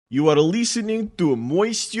You are listening to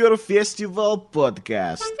Moisture Festival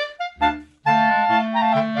Podcast.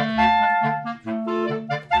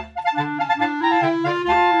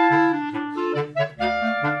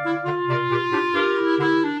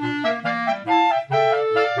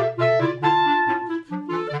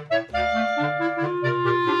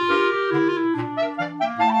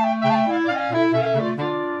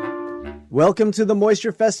 Welcome to the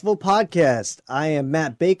Moisture Festival Podcast. I am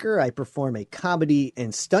Matt Baker. I perform a comedy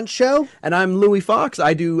and stunt show. And I'm Louis Fox.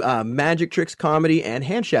 I do magic tricks, comedy, and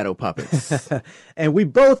hand shadow puppets. And we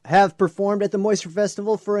both have performed at the Moisture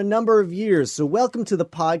Festival for a number of years. So welcome to the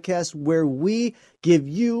podcast where we give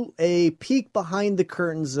you a peek behind the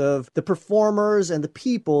curtains of the performers and the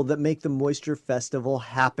people that make the Moisture Festival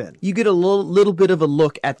happen. You get a little bit of a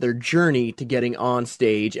look at their journey to getting on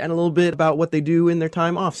stage and a little bit about what they do in their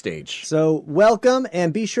time off stage. So welcome,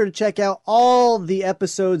 and be sure to check out all the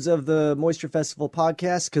episodes of the Moisture Festival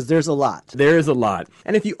podcast because there's a lot. There is a lot.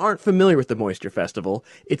 And if you aren't familiar with the Moisture Festival,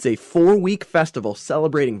 it's a 4-week festival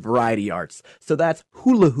celebrating variety arts. So that's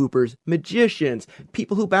hula hoopers, magicians,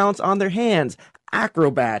 people who balance on their hands,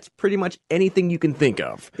 acrobats, pretty much anything you can think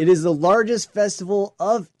of. It is the largest festival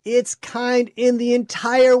of its kind in the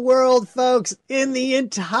entire world, folks. In the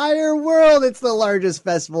entire world, it's the largest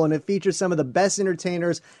festival, and it features some of the best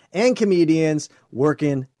entertainers and comedians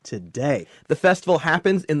working today. The festival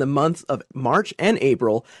happens in the months of March and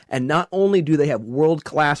April, and not only do they have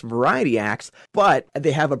world-class variety acts, but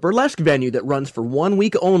they have a burlesque venue that runs for 1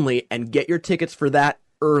 week only, and get your tickets for that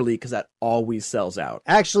early because that always sells out.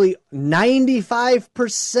 Actually,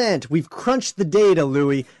 95%. We've crunched the data,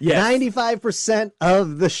 Louis. Yes. 95%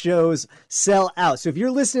 of the shows sell out. So if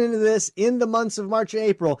you're listening to this in the months of March and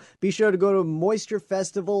April, be sure to go to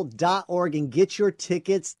moisturefestival.org and get your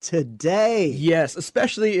tickets today. Yes,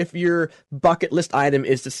 especially if your bucket list item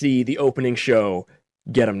is to see the opening show.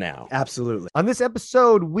 Get them now. Absolutely. On this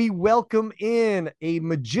episode, we welcome in a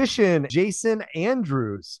magician, Jason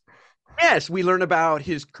Andrews. Yes, we learn about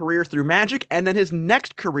his career through magic and then his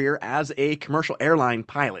next career as a commercial airline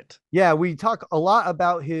pilot. Yeah, we talk a lot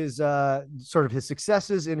about his sort of his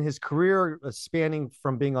successes in his career, spanning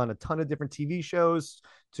from being on a ton of different TV shows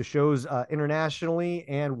to shows internationally,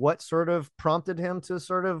 and what sort of prompted him to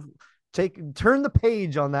sort of turn the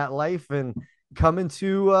page on that life and come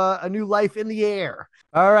into a new life in the air.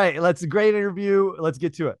 All right, a great interview. Let's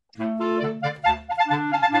get to it.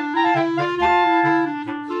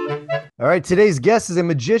 All right, today's guest is a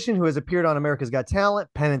magician who has appeared on America's Got Talent,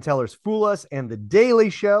 Penn and Teller's Fool Us, and The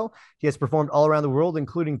Daily Show. He has performed all around the world,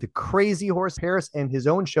 including the Crazy Horse Paris and his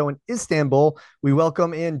own show in Istanbul. We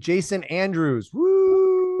welcome in Jason Andrews.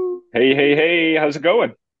 Woo! Hey, how's it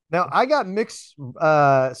going? Now, I got mixed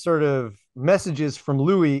sort of messages from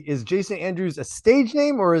Louis. Is Jason Andrews a stage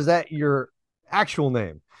name, or is that your actual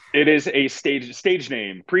name? It is a stage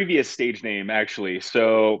name, previous stage name, actually.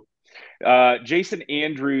 So Jason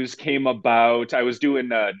Andrews came about. I was doing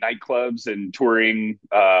nightclubs and touring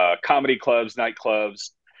comedy clubs,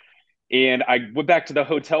 nightclubs. And I went back to the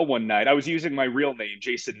hotel one night. I was using my real name,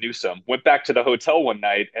 Jason Newsome. Went back to the hotel one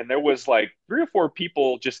night, and there was like 3 or 4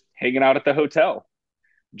 people just hanging out at the hotel,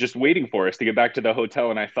 just waiting for us to get back to the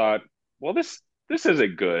hotel. And I thought, well, this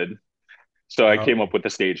isn't good. So I came up with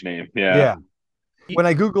the stage name. Yeah. When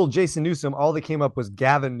I Googled Jason Newsome, all that came up was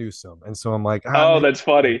Gavin Newsom. And so I'm like, that's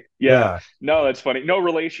funny. Yeah. No, that's funny. No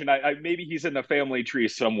relation. I maybe he's in the family tree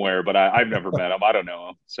somewhere, but I've never met him. I don't know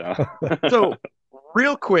him. So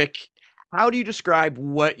real quick, how do you describe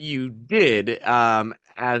what you did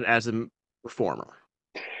as a performer?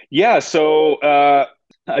 Yeah. So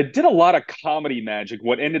I did a lot of comedy magic,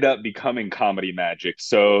 what ended up becoming comedy magic.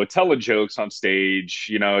 So telling jokes on stage,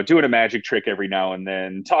 doing a magic trick every now and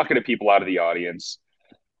then, talking to people out of the audience.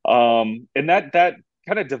 And that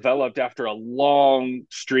kind of developed after a long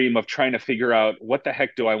stream of trying to figure out, what the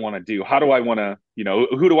heck do I want to do? How do I want to,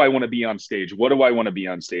 who do I want to be on stage? What do I want to be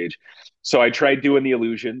on stage? So I tried doing the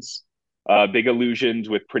illusions, big illusions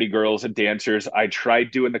with pretty girls and dancers. I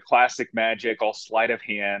tried doing the classic magic, all sleight of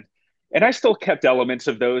hand. And I still kept elements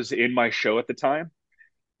of those in my show at the time.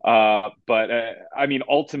 But I mean,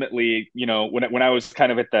 ultimately, when I was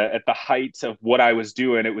kind of at the height of what I was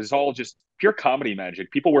doing, it was all just pure comedy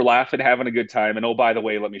magic. People were laughing, having a good time. And, oh, by the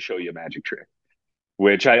way, let me show you a magic trick,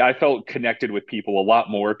 which I felt connected with people a lot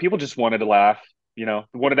more. People just wanted to laugh,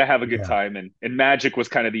 wanted to have a good time. And magic was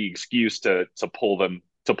kind of the excuse to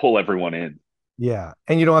pull everyone in. Yeah.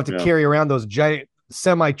 And you don't have to carry around those giant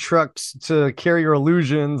semi trucks to carry your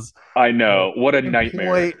illusions. I know, what a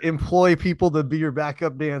nightmare. Employ people to be your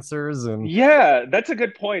backup dancers, and Yeah, that's a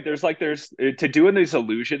good point. There's to doing these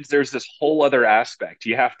illusions, there's this whole other aspect.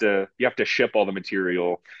 You have to ship all the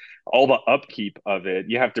material, all the upkeep of it.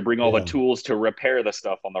 You have to bring all the yeah. tools to repair the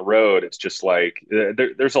stuff on the road. It's just like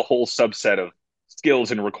there's a whole subset of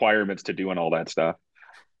skills and requirements to doing all that stuff.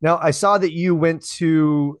 Now I saw that you went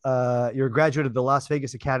to you're a graduate of the Las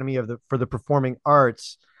Vegas Academy for the Performing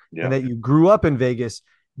Arts, and Yeah. that you grew up in Vegas.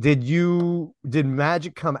 Did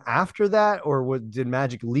magic come after that, or did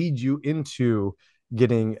magic lead you into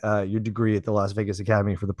getting your degree at the Las Vegas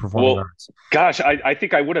Academy for the Performing Well, Arts? gosh, I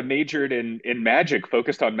think I would have majored in magic,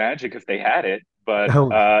 focused on magic if they had it, but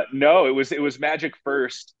Oh, no, it was magic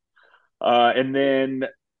first, and then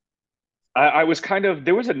I was kind of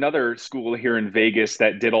there was another school here in Vegas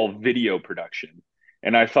that did all video production,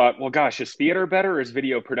 and I thought, well, gosh, is theater better or is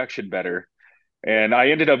video production better? And I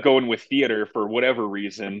ended up going with theater for whatever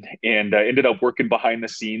reason, and ended up working behind the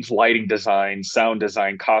scenes, lighting design, sound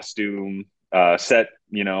design, costume, set,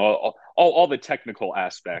 all the technical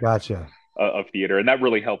aspects gotcha. of theater, and that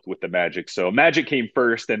really helped with the magic. So magic came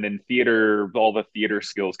first, and then theater, all the theater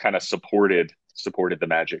skills kind of supported the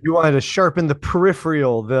magic. You wanted to sharpen the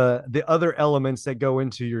peripheral, the other elements that go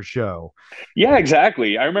into your show. Yeah,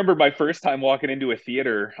 exactly. I remember my first time walking into a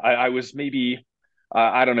theater. I was maybe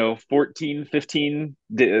I don't know, 14, 15,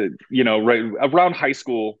 right around high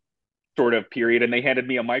school sort of period, and they handed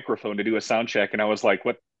me a microphone to do a sound check, and I was like,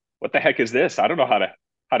 what the heck is this? I don't know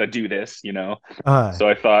how to do this. Uh, So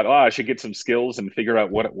I thought, oh, I should get some skills and figure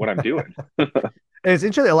out what I'm doing. And it's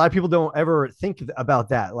interesting. A lot of people don't ever think about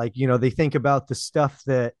that. Like, they think about the stuff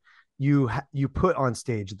that you put on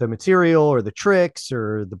stage, the material or the tricks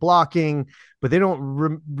or the blocking, but they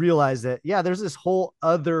don't realize that, yeah, there's this whole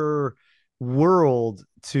other world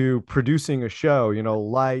to producing a show,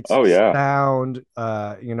 lights, Oh yeah. sound,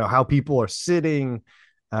 how people are sitting.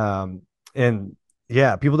 And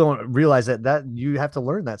yeah, people don't realize that you have to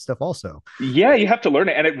learn that stuff also. Yeah, you have to learn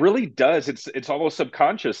it, and it really does. It's almost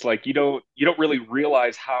subconscious. Like you don't really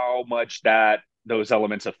realize how much that those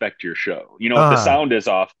elements affect your show. If the Uh, sound is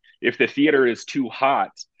off, if the theater is too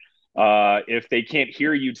hot, if they can't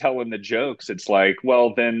hear you telling the jokes, it's like,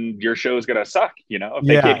 well, then your show is gonna suck. If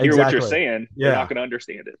they yeah, can't hear what you're exactly. saying, they're not Yeah. gonna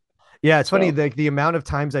understand it. Yeah, it's funny, So the amount of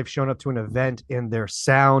times I've shown up to an event and their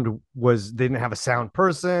sound they didn't have a sound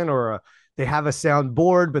person, or they have a sound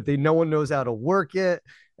board, but no one knows how to work it.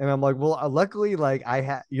 And I'm like, well, luckily, like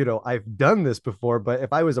I've done this before, but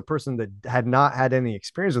if I was a person that had not had any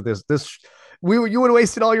experience with you would have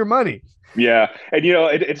wasted all your money. yeah, and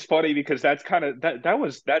it's funny because that's kind of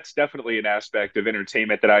that's definitely an aspect of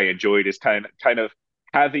entertainment that I enjoyed is kind of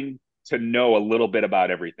having to know a little bit about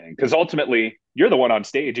everything because ultimately you're the one on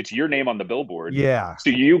stage. It's your name on the billboard, Yeah. so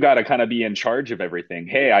you got to kind of be in charge of everything.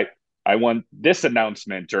 Hey, I want this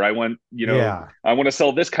announcement, or I want Yeah. I want to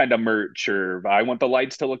sell this kind of merch, or I want the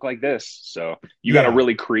lights to look like this. So you got to Yeah.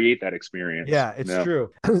 really create that experience. Yeah, it's Yeah.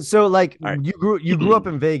 true. So like All right. you grew up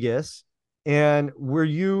in Vegas, and were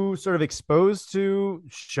you sort of exposed to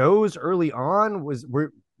shows early on?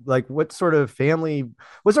 Were like what sort of family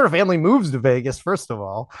moves to Vegas, first of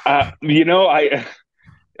all? I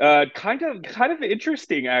kind of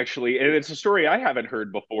interesting actually, and it's a story I haven't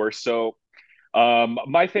heard before. So,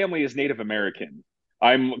 my family is Native American.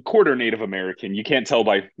 I'm quarter Native American. You can't tell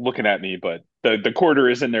by looking at me, but the quarter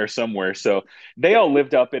is in there somewhere. So they all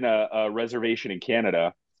lived up in a reservation in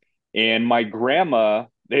Canada, and my grandma.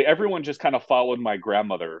 Everyone just kind of followed my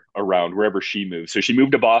grandmother around wherever she moved. So she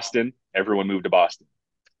moved to Boston. Everyone moved to Boston.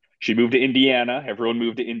 She moved to Indiana. Everyone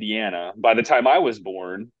moved to Indiana. By the time I was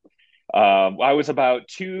born, I was about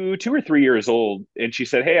 2 or 3 years old, and she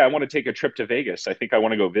said, "Hey, I want to take a trip to Vegas. I think I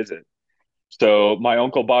want to go visit." So my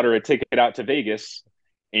uncle bought her a ticket out to Vegas,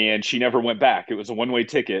 and she never went back. It was a one-way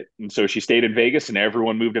ticket, and so she stayed in Vegas, and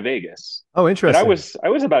everyone moved to Vegas. Oh, And I interesting. was I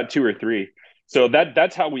was about 2 or 3. So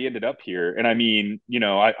that's how we ended up here. And I mean,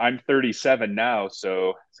 I'm 37 now,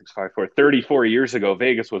 so 654, 34 years ago,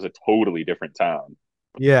 Vegas was a totally different town,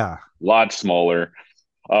 Yeah. a lot smaller.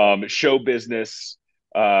 Show business,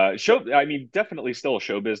 I mean, definitely still a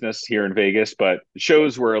show business here in Vegas, but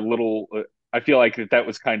shows were a little, I feel like that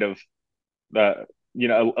was kind of, uh,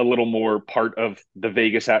 a little more part of the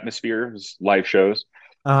Vegas atmosphere, was live shows.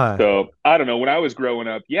 Uh, So I don't know. When I was growing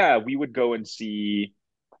up, yeah, we would go and see.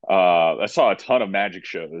 I saw a ton of magic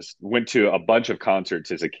shows. Went to a bunch of concerts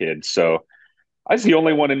as a kid. So I was the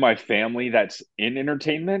only one in my family that's in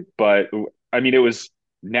entertainment. But I mean, it was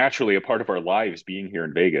naturally a part of our lives being here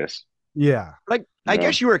in Vegas. Yeah. Like, I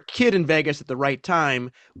guess you were a kid in Vegas at the right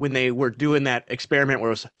time when they were doing that experiment where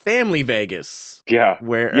it was family Vegas. Yeah.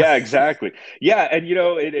 Where Yeah, exactly. Yeah, and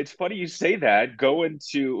it's funny you say that. Going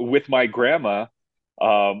to with my grandma,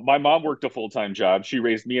 my mom worked a full-time job. She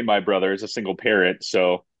raised me and my brother as a single parent.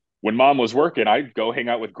 So when mom was working, I'd go hang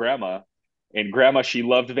out with grandma. And grandma, she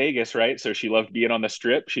loved Vegas, right? So she loved being on the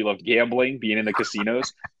strip. She loved gambling, being in the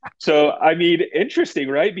casinos. So I mean, interesting,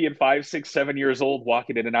 right? Being 5, 6, 7 years old,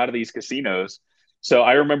 walking in and out of these casinos. So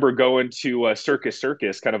I remember going to Circus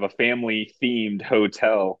Circus, kind of a family themed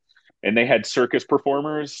hotel, and they had circus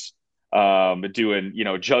performers doing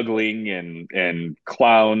juggling and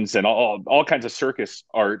clowns and all kinds of circus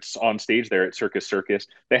arts on stage there at Circus Circus.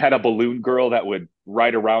 They had a balloon girl that would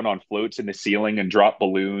ride around on floats in the ceiling and drop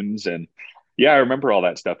balloons, and yeah, I remember all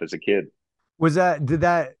that stuff as a kid.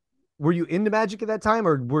 Were you into magic at that time,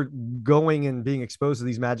 or were going and being exposed to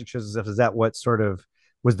these magic shows and stuff? Is that what sort of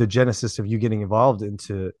was the genesis of you getting involved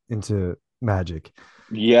into magic?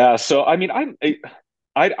 Yeah, so I mean,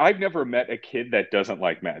 I've never met a kid that doesn't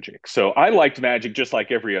like magic. So I liked magic just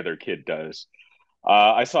like every other kid does.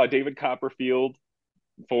 I saw David Copperfield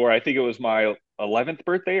for I think it was my 11th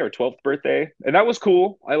birthday or 12th birthday, and that was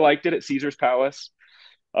cool. I liked it at Caesar's Palace.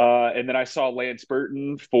 And then I saw Lance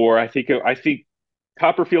Burton for I think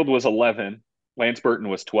Copperfield was 11, Lance Burton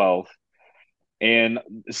was 12, and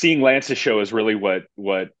seeing Lance's show is really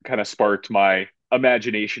what kind of sparked my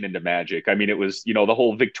imagination into magic. I mean, it was the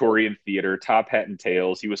whole Victorian theater, top hat and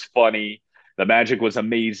tails. He was funny. The magic was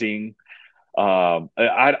amazing.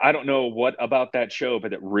 I don't know what about that show,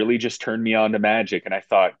 but it really just turned me on to magic, and I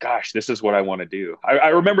thought, gosh, this is what I want to do. I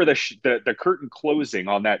remember the curtain closing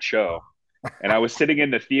on that show, and I was sitting in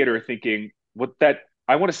the theater thinking, what that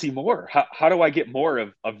I want to see more. How do I get more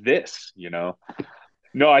of this?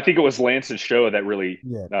 No, I think it was Lance's show that really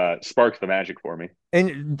sparked the magic for me.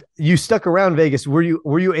 And you stuck around Vegas. Were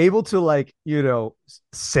you able to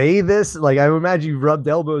say this? Like, I imagine you rubbed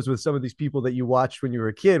elbows with some of these people that you watched when you were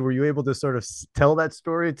a kid. Were you able to sort of tell that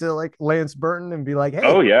story to like Lance Burton and be like, "Hey,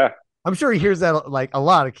 oh yeah, I'm sure he hears that." Like a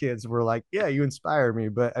lot of kids were like, "Yeah, you inspired me."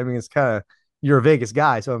 But I mean, it's kind of you're a Vegas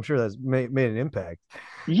guy, so I'm sure that's made an impact.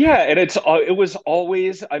 yeah, and it was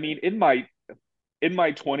always. I mean, in my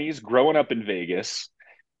 20s, growing up in Vegas,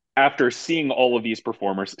 after seeing all of these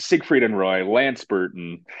performers, Siegfried and Roy, Lance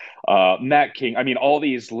Burton, Matt King, I mean, all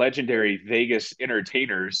these legendary Vegas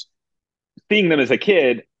entertainers, seeing them as a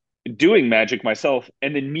kid, doing magic myself,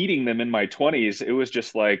 and then meeting them in my 20s, it was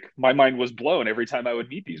just like my mind was blown every time I would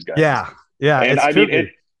meet these guys. Yeah, yeah, And it's I true.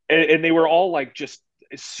 mean, and they were all like just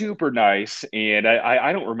super nice. And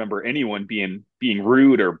I don't remember anyone being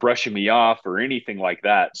rude or brushing me off or anything like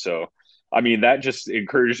that. So I mean, that just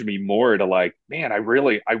encouraged me more to like, man, I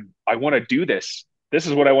want to do this. This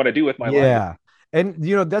is what I want to do with my life. Yeah. And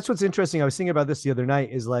that's what's interesting. I was thinking about this the other night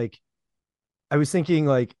is like, I was thinking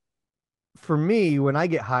like, for me, when I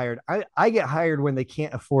get hired, I get hired when they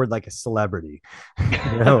can't afford like a celebrity,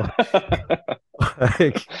 like,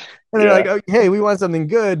 and they're like, oh, hey, we want something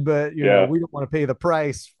good, but we don't want to pay the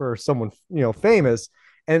price for someone, famous.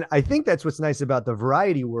 And I think that's what's nice about the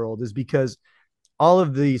variety world is because all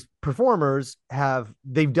of these performers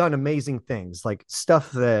they've done amazing things, like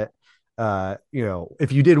stuff that,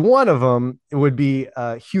 if you did one of them, it would be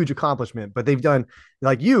a huge accomplishment, but they've done,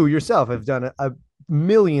 like you yourself have done a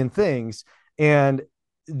million things, and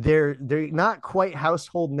they're not quite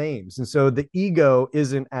household names. And so the ego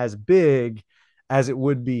isn't as big as it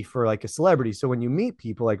would be for like a celebrity. So when you meet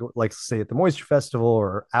people like say at the Moisture Festival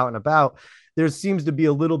or out and about, there seems to be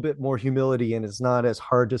a little bit more humility, and it's not as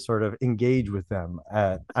hard to sort of engage with them.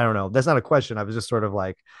 I don't know. That's not a question. I was just sort of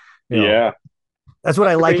like, that's what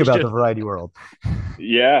I like about the variety world.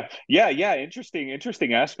 Yeah.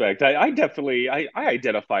 Interesting aspect. I definitely, I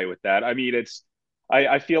identify with that. I mean,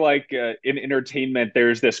 I feel like in entertainment,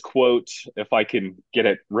 there's this quote, if I can get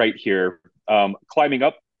it right here, climbing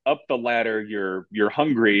up the ladder, you're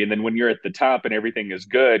hungry. And then when you're at the top and everything is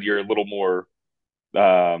good, you're a little more,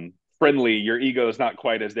 friendly. Your ego is not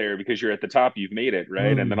quite as there because you're at the top, you've made it,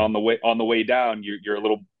 right? And then on the way down, you're a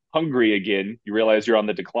little hungry again. You realize you're on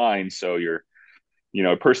the decline, so your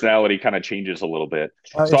personality kind of changes a little bit.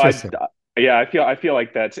 So I feel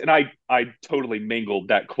like that's, and I totally mangled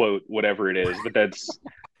that quote, whatever it is, but that's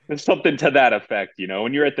something to that effect.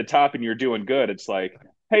 When you're at the top and you're doing good, it's like,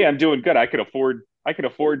 hey, I'm doing good. I could afford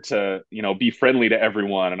to, be friendly to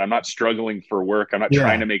everyone, and I'm not struggling for work. I'm not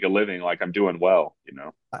trying to make a living. Like, I'm doing well,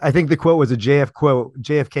 I think the quote was a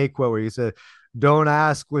JFK quote where he said, "Don't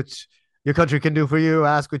ask what your country can do for you.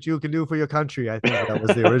 Ask what you can do for your country." I think that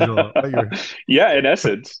was the original. Yeah, in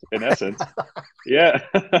essence. Yeah.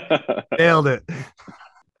 Nailed it.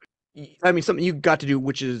 I mean, something you got to do,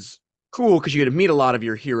 which is cool because you get to meet a lot of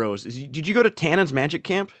your heroes. Did you go to Tannen's Magic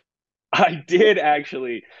Camp? I did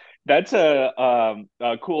actually. That's a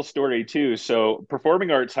cool story too. So,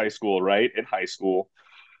 Performing Arts High School, right? In high school,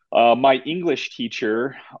 my English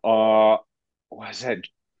teacher, was that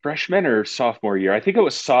freshman or sophomore year? I think it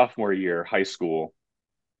was sophomore year, high school,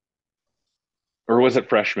 or was it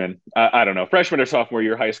freshman? I don't know, freshman or sophomore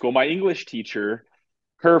year, high school. My English teacher,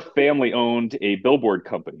 her family owned a billboard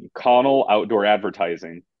company, Connell Outdoor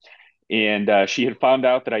Advertising, and she had found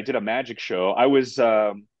out that I did a magic show.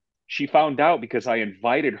 She found out because I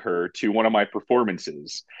invited her to one of my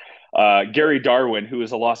performances. Gary Darwin, who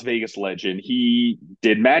is a Las Vegas legend, he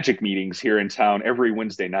did magic meetings here in town every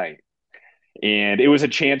Wednesday night. And it was a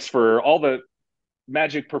chance for all the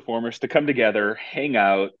magic performers to come together, hang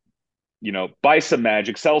out, buy some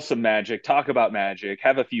magic, sell some magic, talk about magic,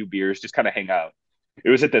 have a few beers, just kind of hang out. It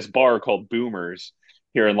was at this bar called Boomers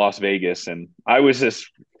here in Las Vegas. And I was this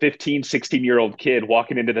 15, 16-year-old kid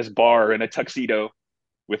walking into this bar in a tuxedo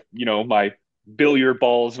with, my billiard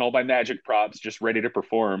balls and all my magic props just ready to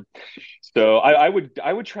perform. So I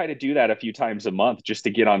would try to do that a few times a month just to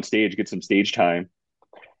get on stage, get some stage time.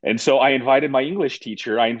 And so I invited my English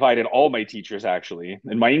teacher. I invited all my teachers actually.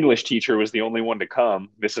 And my English teacher was the only one to come,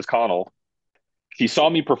 Mrs. Connell. She saw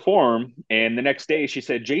me perform, and the next day she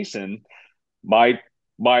said, Jason, my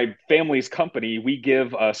my family's company, we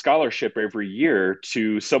give a scholarship every year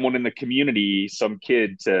to someone in the community, some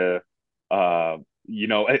kid to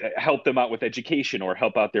help them out with education or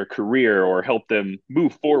help out their career or help them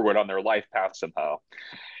move forward on their life path somehow.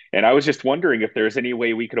 And I was just wondering if there's any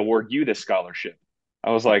way we could award you this scholarship.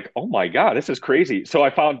 I was like, oh my God, this is crazy. So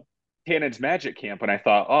I found Tannen's Magic Camp and I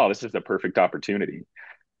thought, oh, this is the perfect opportunity.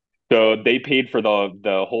 So they paid for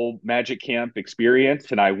the whole Magic Camp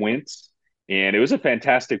experience and I went, and it was a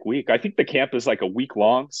fantastic week. I think the camp is like a week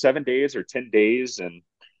long, 7 days or 10 days. And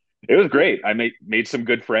it was great. I made some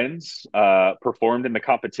good friends, performed in the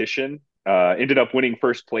competition, ended up winning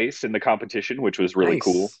first place in the competition, which was really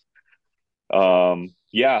cool. Nice.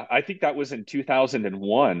 Yeah, I think that was in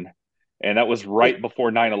 2001, and that was right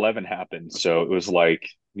before 9/11 happened. So it was like,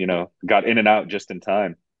 got in and out just in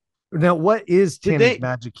time. Now, what is Did Tannen's they?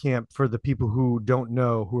 Magic Camp for the people who don't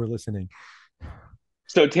know who are listening?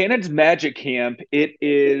 So Tannen's Magic Camp, it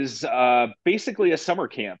is basically a summer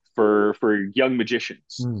camp for young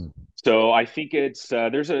magicians. Mm. So I think it's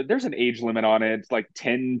there's an age limit on it. It's like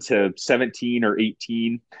 10 to 17 or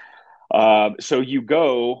 18. So you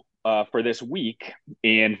go for this week,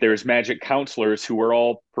 and there's magic counselors who are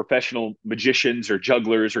all professional magicians or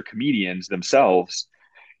jugglers or comedians themselves.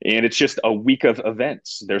 And it's just a week of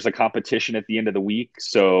events. There's a competition at the end of the week.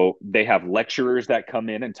 So they have lecturers that come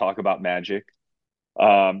in and talk about magic.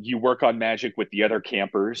 You work on magic with the other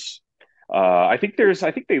campers. I think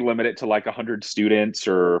they limit it to like 100 students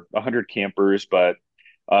or 100 campers, but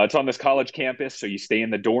it's on this college campus. So you stay in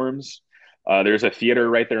the dorms. There's a theater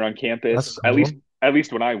right there on That's campus, cool. at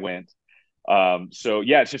least when I went. So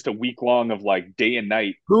yeah, it's just a week long of like day and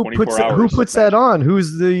night, Who 24 puts that, who hours of puts that magic. on?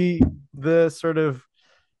 Who's the sort of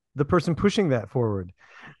the person pushing that forward?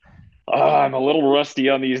 I'm a little rusty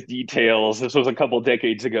on these details. This was a couple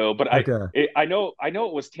decades ago, but Okay. I know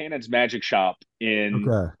it was Tannen's Magic Shop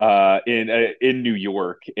Okay. in New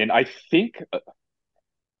York, and I think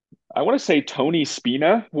I want to say Tony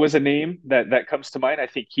Spina was a name that comes to mind. I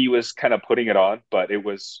think he was kind of putting it on, but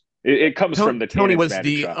it comes from the Tony Tannen's was Magic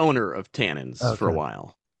the Shop. owner of Tannen's for a Okay.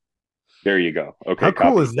 while. There you go. How Okay,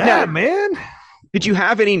 cool copy. is that, Now, man? did you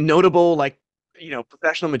have any notable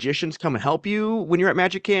professional magicians come and help you when you're at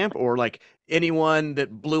Magic Camp, or like anyone that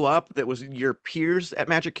blew up that was your peers at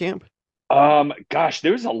Magic Camp? Gosh,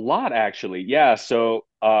 there's a lot actually. Yeah, so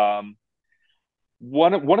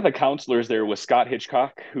one of the counselors there was Scott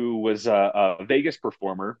Hitchcock, who was a Vegas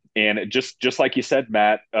performer, and just like you said,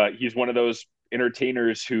 Matt, he's one of those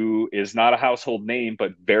entertainers who is not a household name,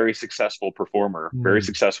 but very successful performer, very Hmm.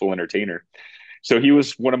 successful entertainer. So he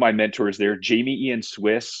was one of my mentors there. Jamie Ian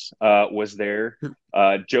Swiss was there.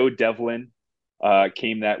 Joe Devlin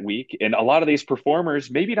came that week, and a lot of these performers,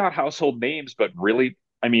 maybe not household names, but really,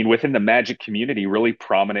 I mean, within the magic community, really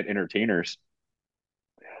prominent entertainers.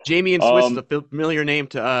 Jamie and Swiss is a Um, familiar name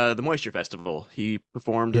to the Moisture Festival. He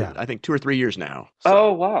performed, Yeah. I think, 2 or 3 years now. Oh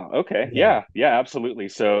So wow. Okay. Yeah. Yeah. Yeah, absolutely.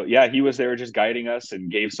 So yeah, he was there just guiding us and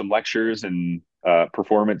gave some lectures and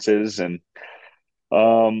performances and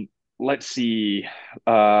um let's see.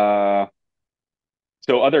 Uh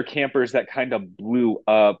so other campers that kind of blew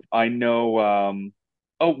up. I know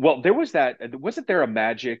oh well there was that wasn't there a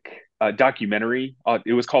magic documentary?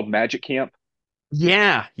 It was called Magic Camp.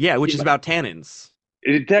 yeah, which is Yeah. about tannins.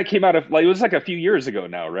 that came out of like it was like a few years ago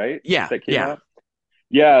now, right? Yeah, That came yeah. out.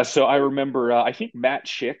 Yeah, so I remember. I think Matt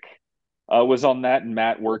Schick was on that, and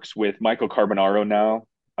Matt works with Michael Carbonaro now.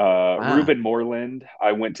 Ah, Ruben Moreland,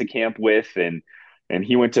 I went to camp with, and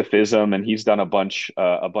he went to FISM, and he's done a bunch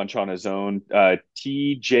on his own.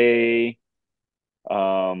 TJ,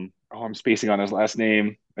 oh, I'm spacing on his last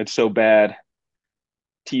name. It's so bad.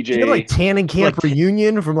 Do you have like TJ, Tanning Camp like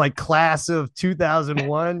reunion from like class of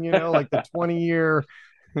 2001? Like the 20-year.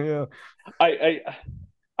 Yeah, I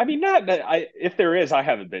I mean, not that if there is, I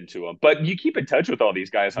haven't been to them, but you keep in touch with all these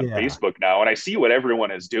guys on yeah. Facebook now, and I see what everyone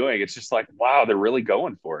is doing. It's just like, wow, they're really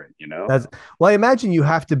going for it, you know? That's well. I imagine you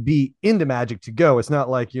have to be into Magic to go. It's not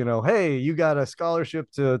like hey, you got a scholarship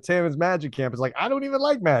to Tammons Magic Camp. It's like I don't even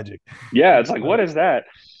like Magic. Yeah, it's like, what is that?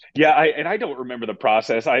 Yeah, I don't remember the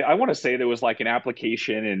process. I want to say there was like an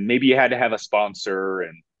application, and maybe you had to have a sponsor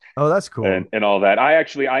Oh, that's cool. and all that. I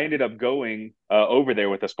ended up going over there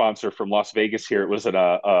with a sponsor from Las Vegas. Here, it was an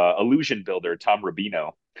illusion builder, Tom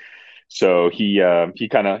Rubino. So he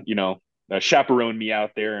kind of chaperoned me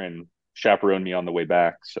out there and chaperoned me on the way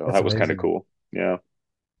back. So That's that was kind of amazing. cool. Yeah.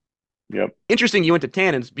 Yep. interesting. You went to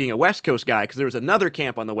Tannins being a West Coast guy because there was another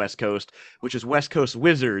camp on the West Coast, which is West Coast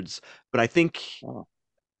Wizards. But I think,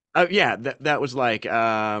 Oh. yeah, that was like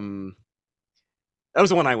that was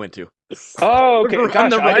the one I went to. Oh, okay. On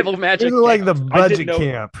Gosh, the rival Magic. This is like the camp. I didn't budget know.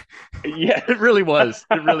 camp. Yeah, It really was.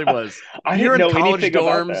 It really was. I We were didn't in know college anything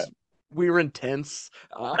about dorms. that. We were intense.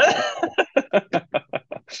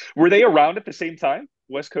 Were they around at the same time?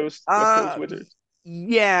 West Coast Uh, Wizards.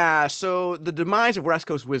 yeah. So the demise of West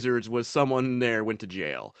Coast Wizards was someone there went to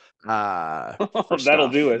jail for That'll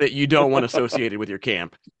stuff do it. that you don't want associated with your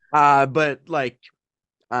camp. But like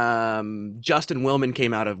Justin Willman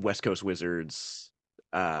came out of West Coast Wizards,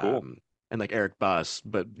 Cool. and like Eric Buss.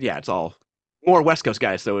 But yeah, it's all more West Coast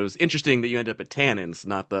guys. So it was interesting that you ended up at Tannins,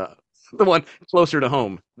 not the one closer to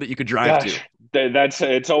home that you could drive to. Gosh, that's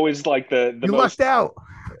it's always like the You most. lucked out.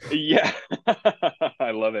 Yeah,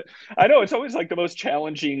 I love it. I know it's always like the most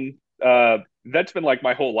challenging. That's been like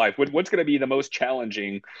my whole life. What's going to be the most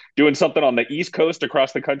challenging? Doing something on the East Coast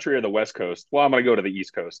across the country or the West Coast? Well, I'm going to go to the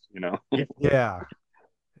East Coast. Yeah. Yeah.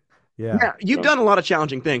 Yeah, you've So, done a lot of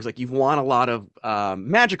challenging things. Like you've won a lot of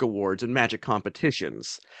Magic awards and Magic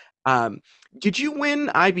competitions. Um, did you win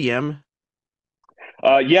IBM?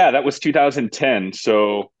 yeah, that was 2010.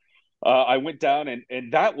 So I went down,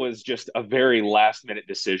 and that was just a very last minute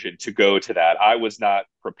decision to go to that. I was not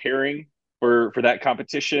preparing for that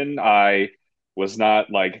competition. I was not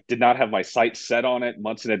like did not have my sights set on it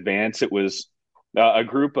months in advance. It was a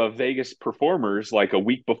group of Vegas performers like a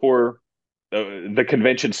week before the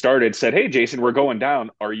convention started said, "Hey, Jason, we're going down.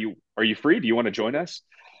 Are you free? Do you want to join us?"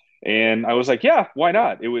 And I was like, "Yeah, why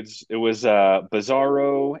not?" It was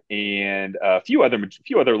Bizarro and a few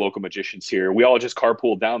other local magicians here. We all just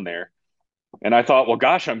carpooled down there, and I thought, well,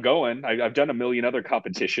 gosh, I'm going. I've done a million other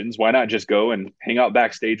competitions. Why not just go and hang out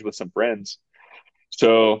backstage with some friends?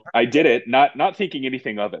 So I did it, not thinking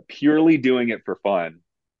anything of it, purely doing it for fun.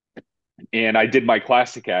 And I did my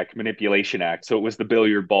classic act, manipulation act. So it was the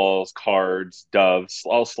billiard balls, cards, doves,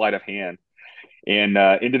 all sleight of hand, and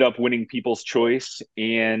ended up winning People's Choice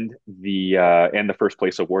and the first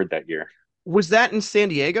place award that year. Was that in San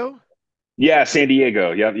Diego? Yeah, San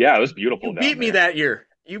Diego. Yeah, yeah, it was beautiful You down beat me there. that year.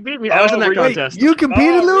 You beat me. I was in that were you? Wait, contest. you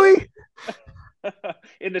competed, Oh, really? Louis?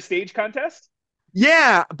 In the stage contest?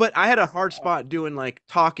 Yeah, but I had a hard spot doing like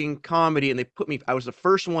talking comedy, and they put me. I was the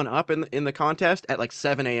first one up in the contest at like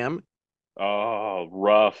 7 a.m. Oh,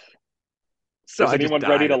 rough. So Was I just anyone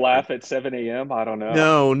ready died. to laugh at 7 a.m.? I don't know.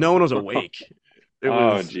 No, no one was awake. It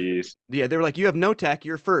Oh, was geez. yeah. They were like, "You have no tech.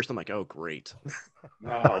 You're first." I'm like, "Oh, great."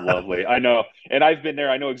 Oh, lovely. I know. And I've been there.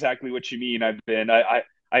 I know exactly what you mean.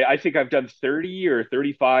 I think I've done 30 or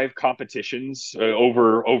 35 competitions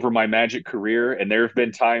over my Magic career. And there have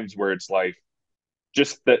been times where it's like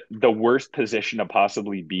just the worst position to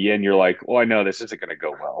possibly be in. You're like, well, I know this isn't going to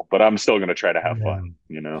go well, but I'm still going to try to have Yeah. fun.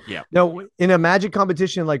 No, in a Magic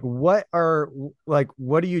competition, what are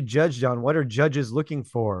you judged on? What are judges looking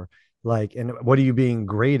for? And what are you being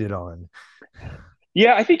graded on?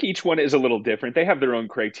 Yeah, I think each one is a little different. They have their own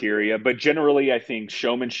criteria, but generally, I think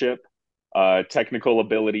showmanship, technical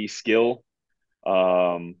ability, skill.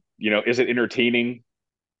 Is it entertaining?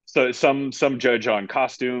 So some judge on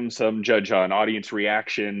costume, some judge on audience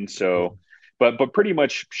reaction. So, but pretty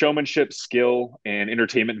much showmanship, skill, and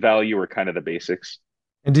entertainment value are kind of the basics.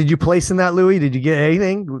 And did you place in that, Louis? Did you get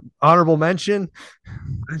anything? Honorable mention?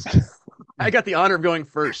 I got the honor of going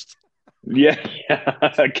first. Yeah,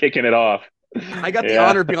 kicking it off. I got the Yeah.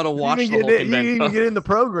 honor of being able to watch the whole You convention. didn't even get in the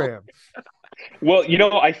program. Well,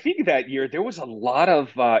 I think that year there was a lot of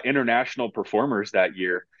international performers that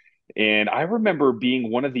year. And I remember being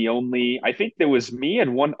one of the only, I think there was me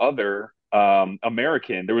and one other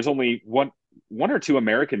American. There was only one or two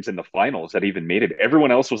Americans in the finals that even made it.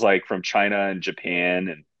 Everyone else was like from China and Japan,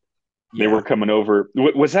 and they Yeah, were coming over.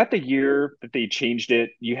 Was that the year that they changed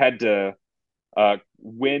it? You had to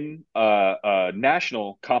win a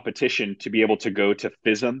national competition to be able to go to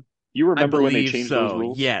FISM. You I remember when they believe changed those so.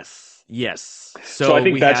 rules? Yes, yes. So I So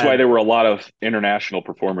think we that's why had, there were a lot of international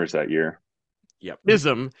performers that year. yeah,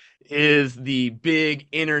 FISM is the big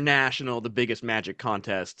international, the biggest magic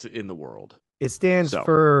contest in the world. It stands So,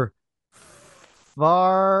 for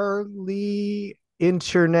Farley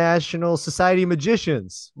International Society of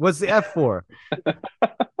Magicians. What's the F for? What's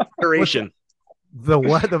Federation. the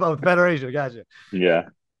what? The Federation. Gotcha. Yeah.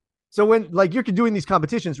 So when like you're doing these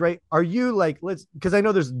competitions, right? Are you like because I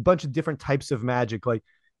know there's a bunch of different types of magic. Like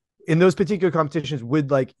in those particular competitions, would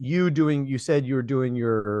like you said you were doing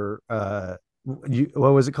your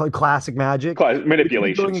what was it called? Classic magic. Would you be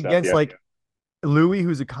Manipulation going stuff. against Yeah. like Louis,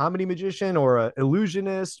 who's a comedy magician or a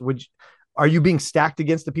illusionist? Are you being stacked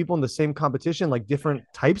against the people in the same competition, like different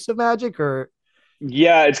types of magic, or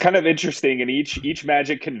Yeah, it's kind of interesting, and each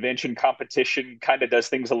Magic convention competition kind of does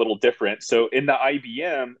things a little different. So in the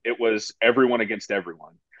IBM, it was everyone against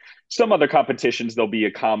everyone. Some other competitions, there'll be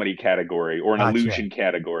a comedy category or an gotcha? illusion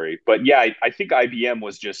category. But yeah, I think IBM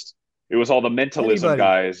was just it was all the mentalism Anybody,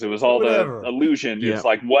 guys. It was all the whatever. illusion. Yeah. It's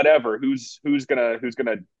like whatever. Who's gonna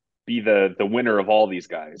be the winner of all these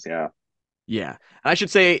guys? Yeah, Yeah. And I should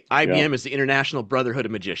say yeah. IBM is the International Brotherhood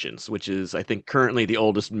of Magicians, which is I think currently the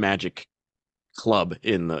oldest magic club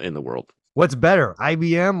in the world. What's better,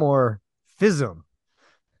 IBM or FISM?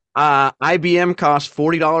 IBM costs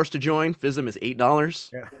 $40 to join. FISM is $8.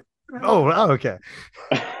 Yeah. Oh, okay.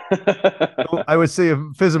 I would say if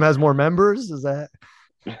FISM has more members, is that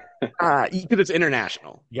Because it's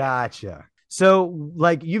international. gotcha? So,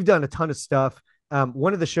 like, you've done a ton of stuff.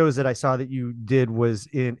 One of the shows that I saw that you did was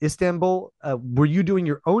in Istanbul. Were you doing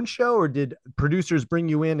your own show, or did producers bring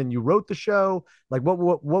you in and you wrote the show? Like,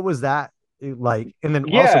 what was that like? And then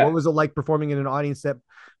also, Yeah. what was it like performing in an audience that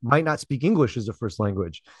might not speak English as a first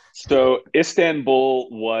language? So Istanbul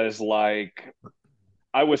was like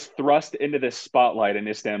I was thrust into this spotlight in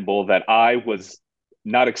Istanbul that I was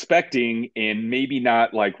not expecting and maybe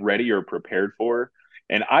not like ready or prepared for.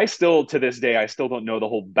 And I still, to this day, I still don't know the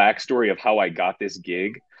whole backstory of how I got this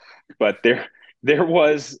gig. But there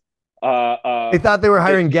was, They thought they were it,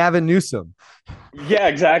 hiring Gavin Newsom. yeah,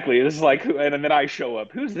 exactly. This is like, and then I show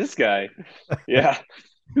up. Who's this guy? Yeah,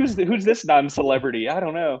 who's this non-celebrity? I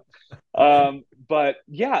don't know. But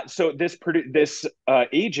yeah, so this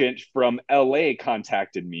agent from LA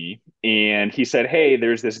contacted me, and he said, "Hey,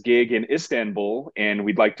 there's this gig in Istanbul, and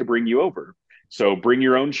we'd like to bring you over. So bring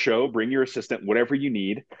your own show, bring your assistant, whatever you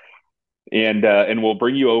need, and we'll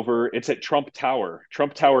bring you over. It's at Trump Tower,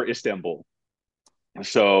 Istanbul."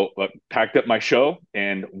 So packed up my show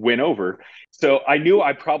and went over. So I knew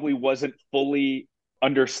I probably wasn't fully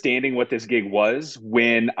understanding what this gig was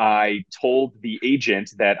when I told the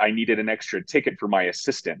agent that I needed an extra ticket for my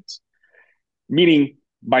assistant, meaning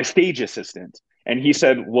my stage assistant. And he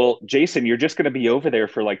said, "Well, Jason, you're just going to be over there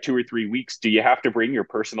for like 2 or 3 weeks. Do you have to bring your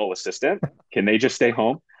personal assistant? Can they just stay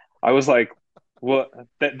home?" I was like, "Well,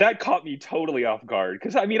 that caught me totally off guard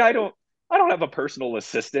because I mean, I don't have a personal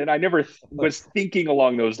assistant. I never was thinking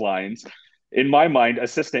along those lines. In my mind,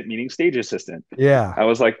 assistant meaning stage assistant. Yeah. I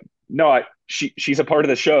was like, no, she's a part of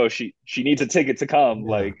the show. She needs a ticket to come. Yeah.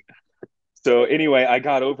 Like so. Anyway, I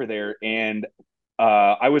got over there and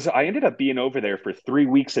I ended up being over there for 3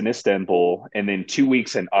 weeks in Istanbul and then 2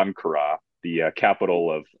 weeks in Ankara, the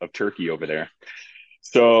capital of Turkey over there.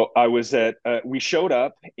 So I was we showed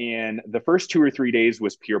up, and the first 2 or 3 days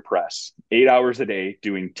was pure press, 8 hours a day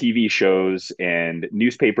doing TV shows and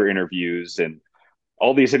newspaper interviews and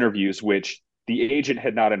all these interviews, which the agent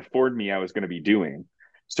had not informed me I was going to be doing.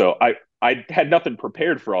 So I had nothing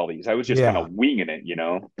prepared for all these. I was just kind Yeah. of winging it.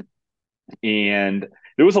 And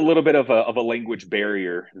there was a little bit of a language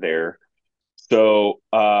barrier there. So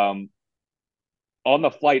on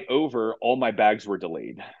the flight over, all my bags were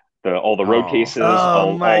delayed. All the road Oh, cases,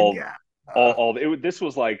 Oh my God. this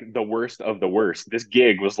was like the worst of the worst. This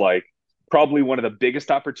gig was like probably one of the biggest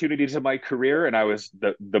opportunities of my career, and I was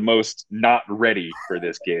the most not ready for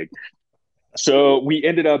this gig. So we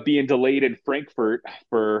ended up being delayed in Frankfurt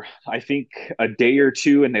for I think a day or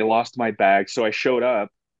two, and they lost my bag. So I showed up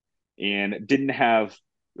and didn't have.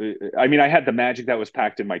 I mean, I had the magic that was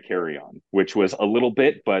packed in my carry-on, which was a little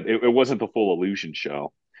bit, but it wasn't the full illusion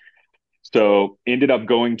show. So ended up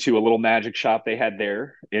going to a little magic shop they had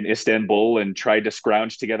there in Istanbul and tried to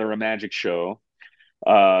scrounge together a magic show.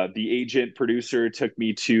 The agent producer took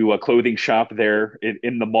me to a clothing shop there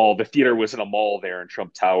in the mall. The theater was in a mall there in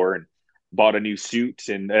Trump Tower, and bought a new suit.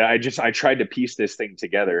 And I tried to piece this thing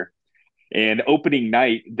together. And opening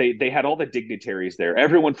night, they had all the dignitaries there,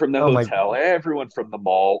 everyone from the Oh my, hotel, everyone from the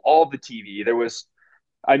mall, all the TV. There was,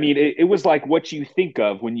 I mean, it was like what you think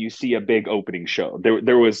of when you see a big opening show.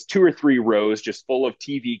 There was 2 or 3 rows just full of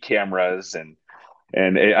TV cameras, and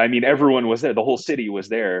I mean, everyone was there. The whole city was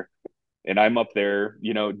there, and I'm up there,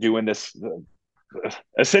 doing this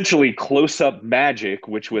essentially close up magic,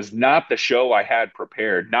 which was not the show I had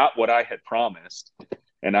prepared, not what I had promised.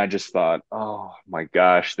 And I just thought, oh my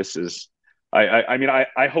gosh, this is. I mean,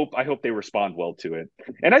 I hope they respond well to it,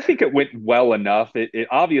 and I think it went well enough. It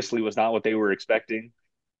obviously was not what they were expecting,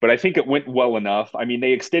 but I think it went well enough. I mean,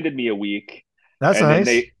 they extended me a week, that's and then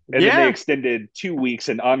nice. they extended 2 weeks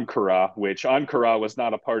in Ankara, which Ankara was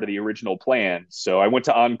not a part of the original plan. So I went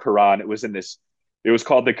to Ankara, and it was in this. It was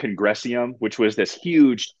called the Congressium, which was this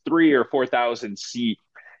huge 3 or 4 thousand seat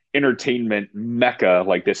entertainment mecca,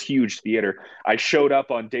 like this huge theater. I showed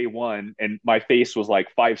up on day one, and my face was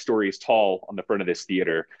like 5 stories tall on the front of this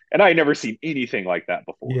theater, and I had never seen anything like that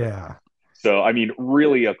before. Yeah. So I mean,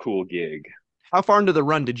 really a cool gig. How far into the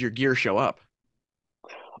run did your gear show up?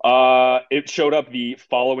 It showed up the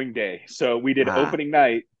following day. So we did opening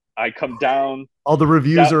night. I come down. All the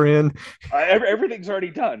reviews are in. Everything's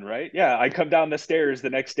already done, right? Yeah. I come down the stairs the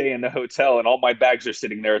next day in the hotel, and all my bags are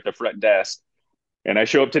sitting there at the front desk. And I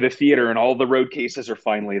show up to the theater, and all the road cases are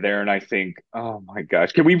finally there. And I think, oh my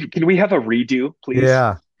gosh, can we have a redo, please?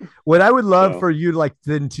 Yeah. What I would love So- for you like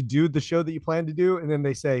then to do the show that you plan to do, and then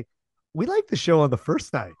they say, we like the show on the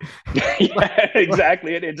first night. Yeah,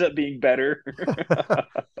 exactly. It ends up being better.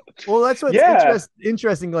 Well, that's what's Yeah.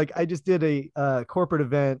 interesting. Like I just did a corporate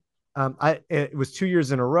event. It was 2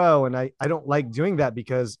 years in a row, and I don't like doing that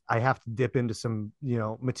because I have to dip into some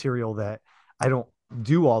material that I don't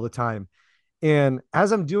do all the time. And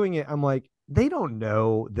as I'm doing it, I'm like, they don't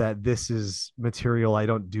know that this is material I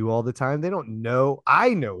don't do all the time. They don't know.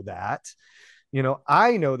 I know that.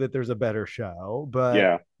 I know that there's a better show, but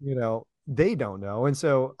Yeah. they don't know. And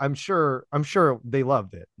so I'm sure they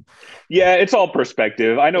loved it. Yeah, it's all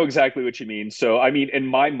perspective. I know exactly what you mean. So, I mean, in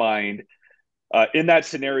my mind, in that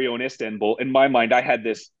scenario in Istanbul, in my mind, I had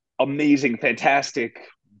this amazing, fantastic,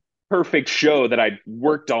 perfect show that I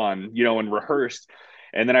worked on, and rehearsed.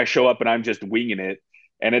 And then I show up and I'm just winging it.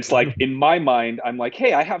 And it's like, in my mind, I'm like,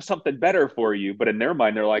 hey, I have something better for you. But in their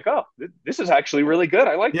mind, they're like, oh, this is actually really good.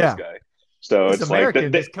 I like Yeah. this guy. So This it's American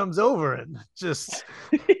like, just comes over and just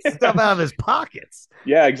stuff out of his pockets.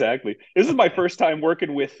 yeah, exactly. This is my first time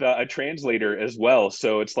working with a translator as well.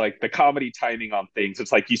 So it's like the comedy timing on things.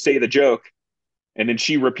 It's like you say the joke, and then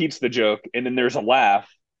she repeats the joke, and then there's a laugh.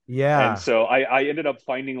 Yeah. And so I ended up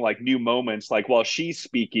finding like new moments, like while she's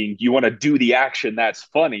speaking, you want to do the action that's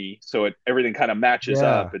funny. So everything kind of matches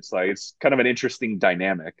Yeah. up. It's like, it's kind of an interesting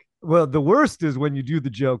dynamic. Well, the worst is when you do the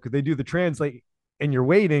joke, they do the translate and you're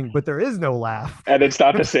waiting, but there is no laugh. And it's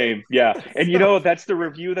not the same. Yeah. And that's the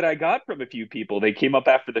review that I got from a few people. They came up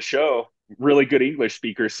after the show, really good English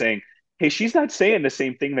speakers, saying, hey, she's not saying the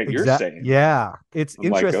same thing that you're saying. Yeah. It's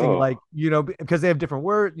I'm like, interesting, oh. because they have different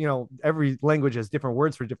words, every language has different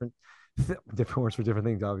words for different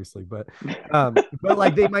things, obviously. But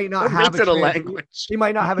like they might not What have makes it a language? they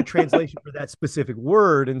might not have a translation for that specific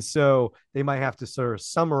word. And so they might have to sort of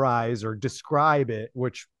summarize or describe it,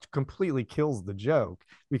 which completely kills the joke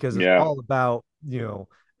because it's all about,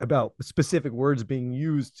 about specific words being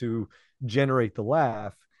used to generate the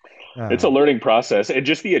laugh. It's a learning process, and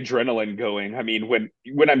just the adrenaline going. I mean,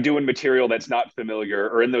 when I'm doing material that's not familiar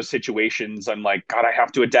or in those situations, I'm like, God, I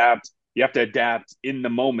have to adapt. You have to adapt in the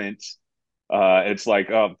moment. It's like,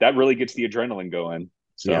 oh, that really gets the adrenaline going.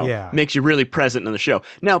 So Yeah. Makes you really present in the show.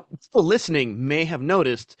 Now, people listening may have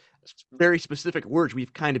noticed very specific words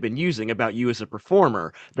we've kind of been using about you as a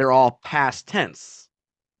performer. They're all past tense.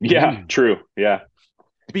 yeah, true. Yeah.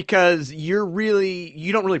 Because you don't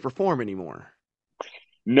really perform anymore.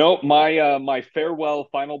 No, my farewell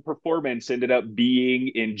final performance ended up being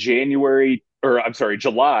in July of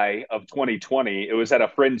 2020. It was at a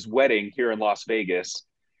friend's wedding here in Las Vegas.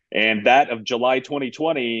 And that of July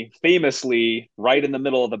 2020, famously right in the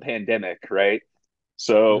middle of the pandemic, right?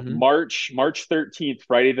 So Mhm. March 13th,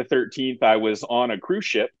 Friday the 13th, I was on a cruise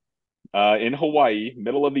ship in Hawaii,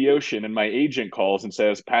 middle of the ocean, and my agent calls and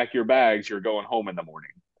says, pack your bags, you're going home in the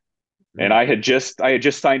morning. And I had just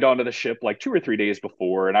signed onto the ship like 2 or 3 days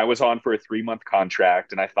before, and I was on for a 3-month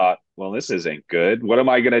contract. And I thought, well, this isn't good. What am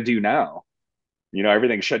I going to do now?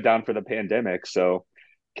 everything shut down for the pandemic. So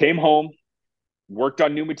came home, worked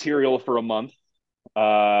on new material for a month,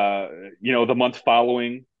 the month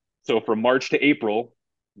following. So from March to April,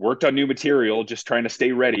 worked on new material, just trying to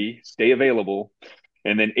stay ready, stay available.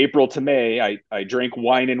 And then April to May, I drank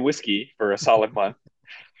wine and whiskey for a solid month.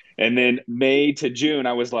 And then May to June,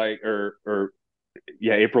 I was like,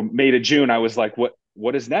 May to June, I was like,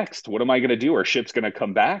 what is next? What am I going to do? Are ships going to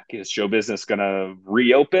come back? Is show business going to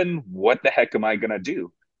reopen? What the heck am I going to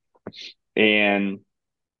do? And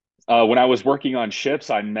when I was working on ships,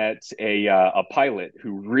 I met a pilot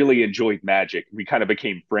who really enjoyed magic. We kind of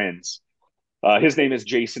became friends. His name is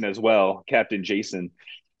Jason as well, Captain Jason.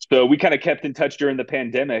 So we kind of kept in touch during the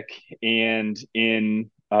pandemic. And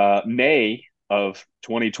in May of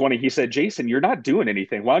 2020, he said, Jason, you're not doing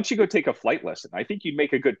anything. Why don't you go take a flight lesson? I think you'd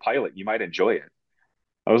make a good pilot. You might enjoy it.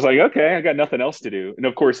 I was like, okay, I got nothing else to do. And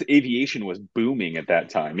of course, aviation was booming at that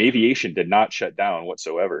time. Aviation did not shut down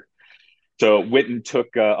whatsoever. So went and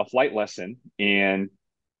took a flight lesson and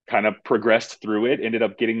kind of progressed through it. Ended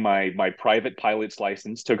up getting my private pilot's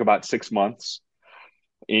license. Took about 6 months.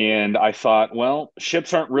 And I thought, well,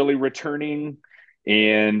 ships aren't really returning.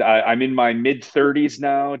 And I'm in my mid 30s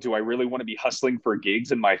now. Do I really want to be hustling for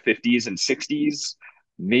gigs in my 50s and 60s?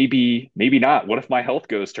 Maybe not. What if my health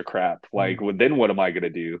goes to crap? Like, well, then what am I going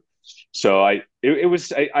to do? So I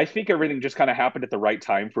think everything just kind of happened at the right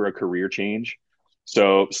time for a career change.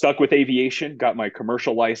 So stuck with aviation, got my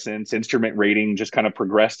commercial license, instrument rating, just kind of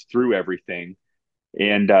progressed through everything.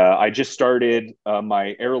 And I just started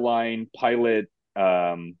my airline pilot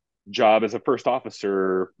job as a first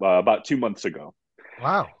officer about 2 months ago.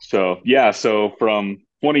 Wow. So from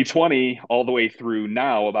 2020 all the way through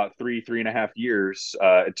now, about 3.5 years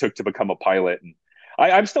it took to become a pilot. And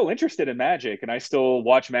I'm still interested in magic, and I still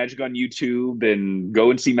watch magic on YouTube and go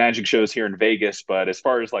and see magic shows here in Vegas. But as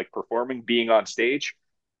far as like performing, being on stage,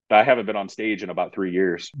 I haven't been on stage in about 3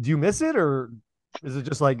 years. Do you miss it, or is it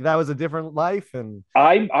just like that was a different life? And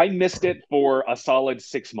I missed it for a solid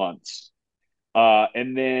 6 months.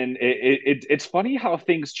 And then it's funny how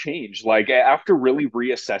things change. Like after really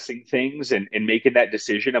reassessing things and making that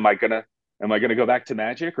decision, am I gonna go back to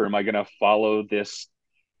magic, or am I gonna follow this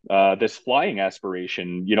flying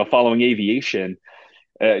aspiration, following aviation?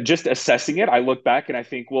 Just assessing it, I look back and I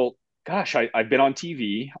think, well, gosh, I've been on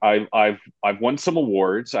TV, I've won some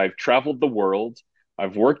awards, I've traveled the world,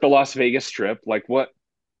 I've worked the Las Vegas Strip. Like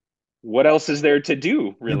what else is there to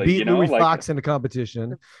do, really? You beat Louis Fox in a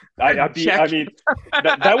competition. I mean,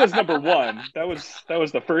 that was number one. That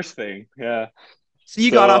was the first thing. Yeah. So you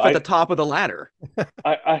got off at the top of the ladder.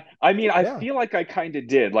 I feel like I kind of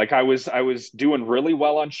did. Like I was doing really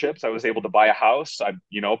well on ships. I was able to buy a house. I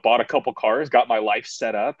bought a couple cars, got my life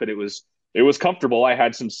set up, and it was comfortable. I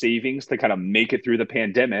had some savings to kind of make it through the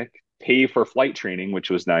pandemic, pay for flight training, which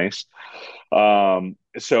was nice.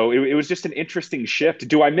 So it was just an interesting shift.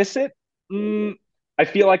 Do I miss it? I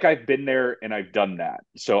feel like I've been there and I've done that.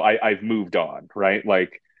 So I've moved on, right?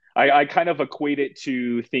 Like I kind of equate it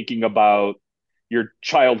to thinking about your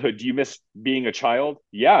childhood. Do you miss being a child?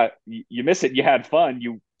 Yeah, you miss it. You had fun.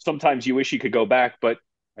 Sometimes you wish you could go back, but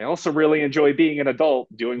I also really enjoy being an adult,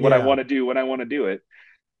 doing what I want to do when I want to do it.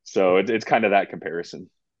 So it's kind of that comparison.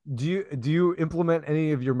 Do you implement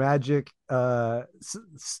any of your magic,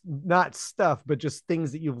 not stuff, but just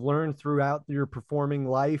things that you've learned throughout your performing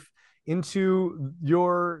life into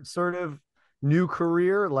your sort of new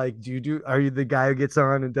career? Like, are you the guy who gets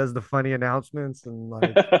on and does the funny announcements and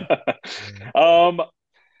like?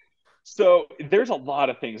 So there's a lot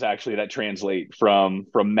of things actually that translate from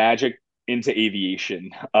magic into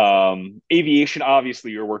aviation. Aviation,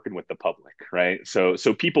 obviously, you're working with the public, right? So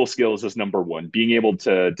people skills is number one. Being able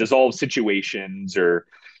to dissolve situations or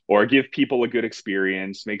give people a good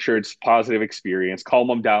experience, make sure it's a positive experience, calm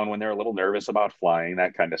them down when they're a little nervous about flying,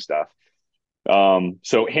 that kind of stuff.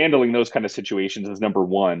 So handling those kind of situations is number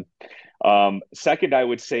one. Second, I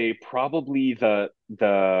would say probably the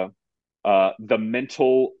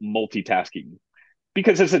mental multitasking.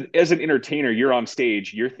 Because as an entertainer, you're on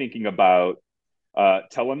stage, you're thinking about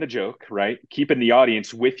telling the joke, right? Keeping the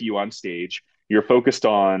audience with you on stage. You're focused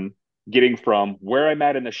on getting from where I'm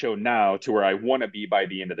at in the show now to where I want to be by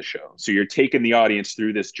the end of the show. So you're taking the audience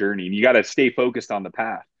through this journey, and you got to stay focused on the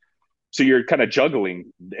path. So you're kind of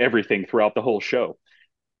juggling everything throughout the whole show,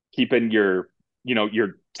 keeping your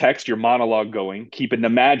text, your monologue going, keeping the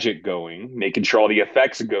magic going, making sure all the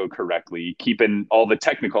effects go correctly, keeping all the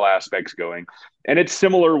technical aspects going. And it's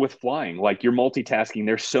similar with flying. Like you're multitasking.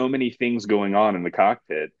 There's so many things going on in the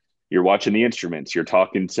cockpit. You're watching the instruments. You're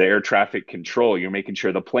talking to air traffic control. You're making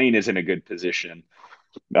sure the plane is in a good position.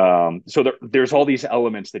 So there's all these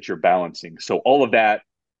elements that you're balancing. So all of that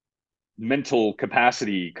mental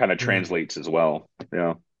capacity kind of translates as well.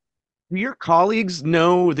 Yeah. Do your colleagues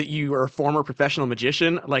know that you are a former professional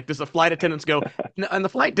magician? Like, does the flight attendants go, on the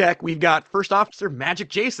flight deck, we've got First Officer Magic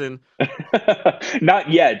Jason.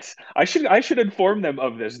 Not yet. I should inform them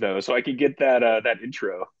of this though, so I can get that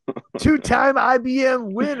intro. Two-time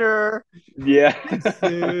IBM winner. Yeah.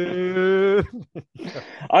 Jason.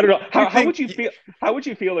 I don't know. How would you feel? How would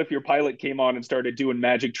you feel if your pilot came on and started doing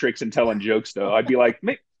magic tricks and telling jokes though? I'd be like,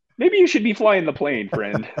 maybe you should be flying the plane,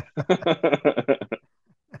 friend.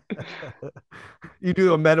 You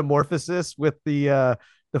do a metamorphosis with the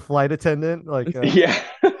flight attendant, like Yeah.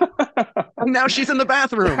 And now she's in the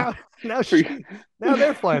bathroom. now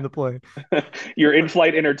they're flying the plane. Your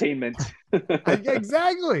in-flight entertainment.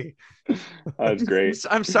 Exactly. That's great.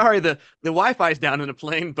 I'm sorry, the Wi-Fi's down in the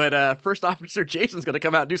plane, but First Officer Jason's going to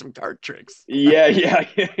come out and do some card tricks. Yeah.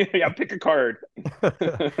 Pick a card.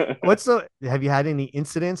 Have you had any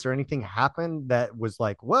incidents or anything happen that was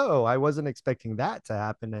like, whoa, I wasn't expecting that to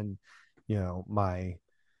happen in, my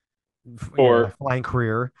flying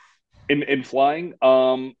career? In flying,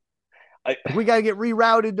 we got to get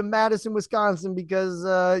rerouted to Madison, Wisconsin because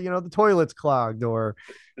the toilet's clogged or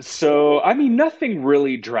So, I mean, nothing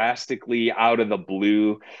really drastically out of the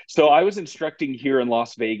blue. So, I was instructing here in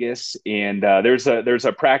Las Vegas, and there's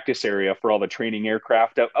a practice area for all the training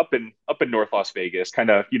aircraft up in North Las Vegas, kind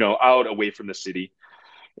of out away from the city.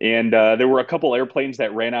 And there were a couple airplanes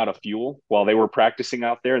that ran out of fuel while they were practicing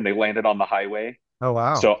out there, and they landed on the highway. Oh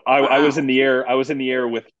wow. So I was in the air. I was in the air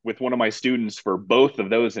with one of my students for both of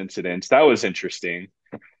those incidents. That was interesting.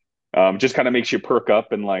 Just kind of makes you perk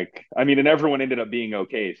up and and everyone ended up being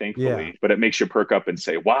okay, thankfully. Yeah. But it makes you perk up and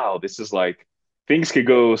say, "Wow, this is like things could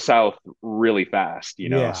go south really fast,"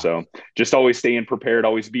 Yeah. So just always staying prepared,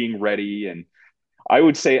 always being ready, and I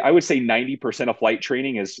would say 90% of flight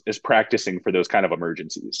training is practicing for those kind of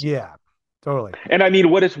emergencies. Yeah, totally. And I mean,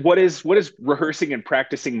 what is rehearsing and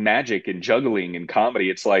practicing magic and juggling and comedy?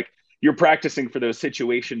 It's like you're practicing for those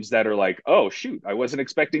situations that are like, oh shoot, I wasn't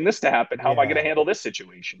expecting this to happen. How am I going to handle this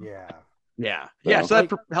situation? Yeah. So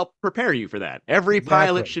that help prepare you for that. Every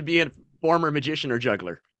pilot Exactly. should be a former magician or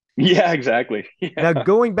juggler. Yeah, exactly. Yeah. Now,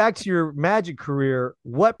 going back to your magic career,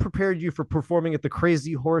 what prepared you for performing at the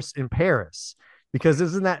Crazy Horse in Paris? Because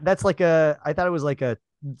that's like I thought it was like a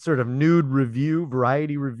sort of nude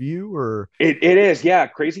variety review, or It is, yeah.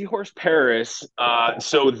 Crazy Horse Paris.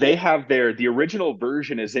 So they have the original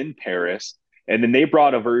version is in Paris, and then they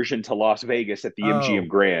brought a version to Las Vegas at the MGM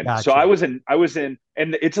Grand. Gotcha. So I was in,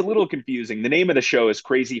 and it's a little confusing. The name of the show is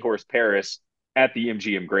Crazy Horse Paris at the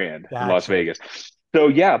MGM Grand in Las Gotcha. Vegas. So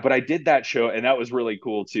yeah, but I did that show, and that was really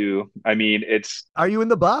cool too. I mean, Are you in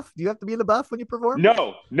the buff? Do you have to be in the buff when you perform?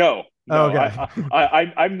 no. Oh, okay.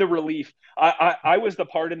 I'm the relief. I was the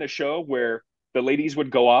part in the show where the ladies would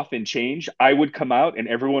go off and change. I would come out, and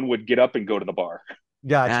everyone would get up and go to the bar.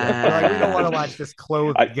 Gotcha. You're like, we don't want to watch this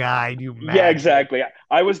clothed guy do magic. Yeah, exactly.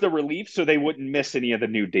 I was the relief, so they wouldn't miss any of the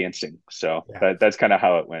new dancing. So that's kind of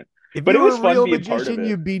how it went. But it was a fun real being part of magician, it.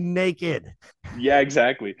 you'd be naked. Yeah,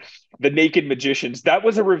 exactly. The Naked Magicians. That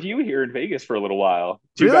was a review here in Vegas for a little while.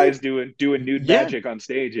 Two Really? guys doing nude magic on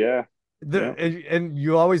stage. Yeah. And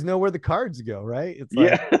you always know where the cards go, right? It's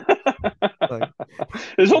like, Yeah.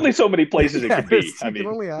 There's only so many places it could be. I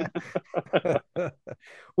mean,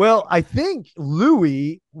 well, I think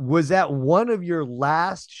Louis was at one of your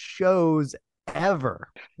last shows ever.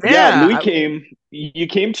 Yeah, Louis came. You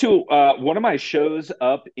came to one of my shows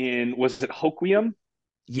up in, was it Hoquiam?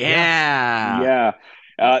 Yeah.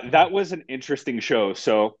 That was an interesting show.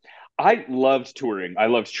 So I loved touring. I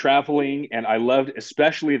loved traveling, and I loved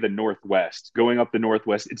especially the Northwest, going up the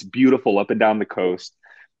Northwest. It's beautiful up and down the coast.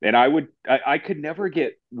 And I could never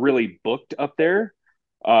get really booked up there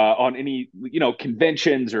on any,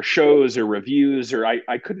 conventions or shows or reviews, or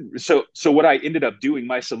I couldn't. So what I ended up doing,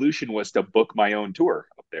 my solution was to book my own tour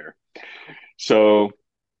up there. So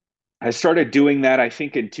I started doing that, I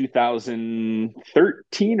think in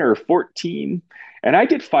 2013 or 14. And I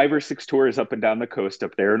did 5 or 6 tours up and down the coast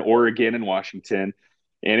up there in Oregon and Washington.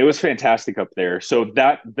 And it was fantastic up there. So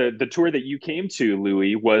that the tour that you came to,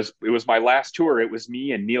 Louis, was my last tour. It was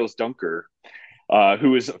me and Niels Dunker,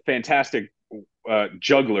 who is a fantastic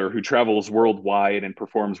juggler who travels worldwide and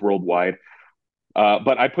performs worldwide.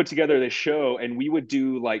 But I put together this show, and we would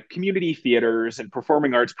do like community theaters and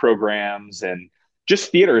performing arts programs and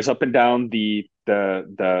just theaters up and down the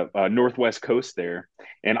Northwest coast there.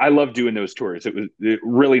 And I love doing those tours. It was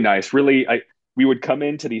really nice. Really, we would come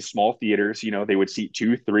into these small theaters, they would seat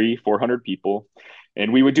 200, 300, 400 people.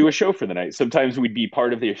 and we would do a show for the night. Sometimes we'd be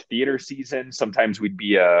part of their theater season. Sometimes we'd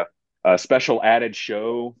be a special added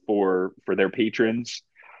show for their patrons.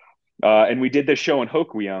 And we did this show in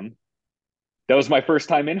Hoquiam. That was my first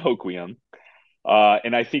time in Hoquiam.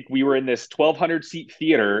 And I think we were in this 1,200 seat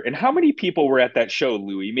theater. And how many people were at that show,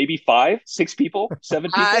 Louis? Maybe 5, 6 people, 7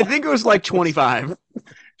 people? I think it was like 25.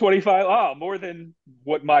 25. Oh, more than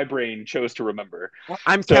what my brain chose to remember.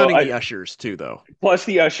 I'm counting the ushers too, though. Plus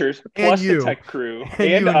the ushers, plus you. the tech crew,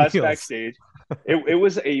 And us Niels. backstage. It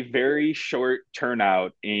was a very short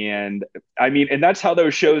turnout. And I mean, and that's how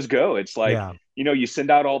those shows go. It's like, Yeah. you send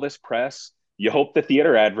out all this press. You hope the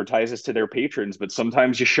theater advertises to their patrons, but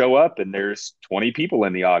sometimes you show up and there's 20 people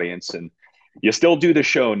in the audience and you still do the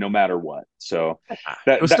show no matter what. So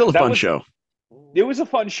It was still a fun show. It was a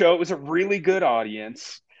fun show. It was a really good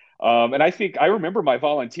audience. And I remember my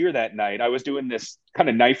volunteer that night. I was doing this kind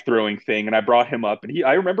of knife throwing thing and I brought him up and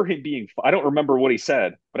I remember him being, I don't remember what he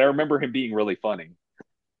said, but I remember him being really funny.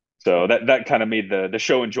 So that kind of made the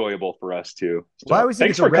show enjoyable for us too. So Well, I always think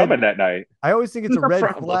thanks it's a for red- coming that night. I always think it's a No red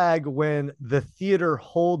problem. flag when the theater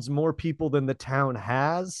holds more people than the town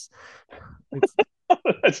has. It's,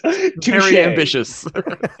 That's Very touche. ambitious.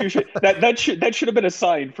 Touche. That should have been a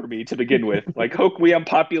sign for me to begin with. Like Hoquiam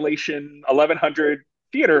population 1,100,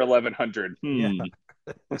 theater 1,100. Yeah.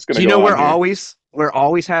 What's gonna Do you go know on where here?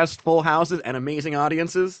 always has full houses and amazing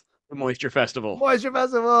audiences? The Moisture Festival. Moisture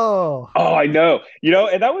Festival. Oh, I know.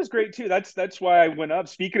 And that was great too. That's why I went up.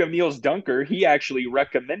 Speaking of Niels Dunker, he actually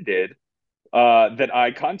recommended that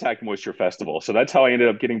I contact Moisture Festival. So that's how I ended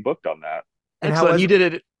up getting booked on that. And how was you it? did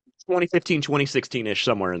it 2015, 2016-ish,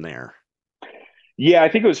 somewhere in there. Yeah, I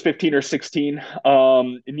think it was 15 or 16.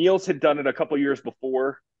 Niels had done it a couple years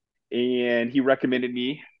before, and he recommended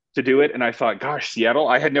me to do it. And I thought, gosh, Seattle.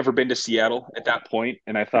 I had never been to Seattle at that point,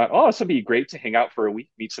 and I thought, oh, this would be great to hang out for a week,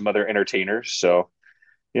 meet some other entertainers. So,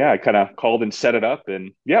 yeah, I kind of called and set it up,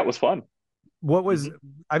 and yeah, it was fun. What was?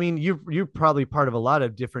 I mean, you're probably part of a lot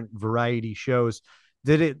of different variety shows.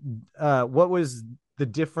 Did it? What was the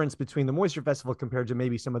difference between the Moisture Festival compared to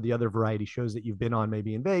maybe some of the other variety shows that you've been on,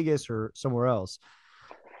 maybe in Vegas or somewhere else?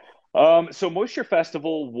 So Moisture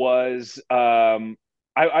Festival was,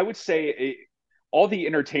 I would say, all the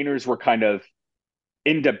entertainers were kind of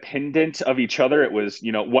independent of each other. It was,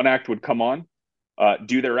 one act would come on,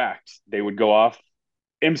 do their act. They would go off.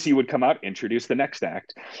 MC would come out, introduce the next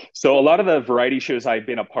act. So a lot of the variety shows I've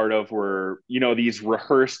been a part of were, these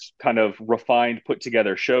rehearsed, kind of refined, put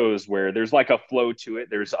together shows where there's like a flow to it.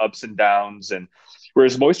 There's ups and downs. And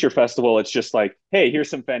whereas Moisture Festival, it's just like, hey,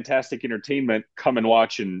 here's some fantastic entertainment. Come and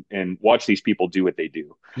watch and watch these people do what they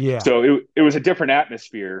do. Yeah. So it was a different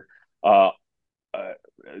atmosphere.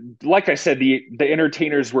 Like I said, the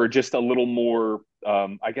entertainers were just a little more,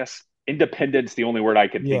 I guess, independent's the only word I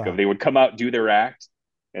could think Yeah. of. They would come out, do their act,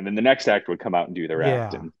 and then the next act would come out and do their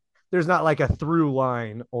act. Yeah. And There's not like a through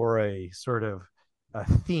line or a sort of a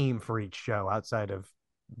theme for each show outside of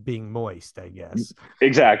being moist, I guess.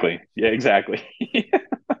 exactly. Yeah, exactly.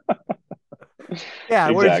 Yeah.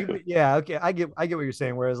 Exactly. Yeah. Okay. I get what you're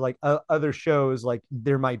saying. Whereas like other shows, like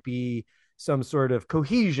there might be some sort of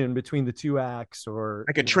cohesion between the two acts or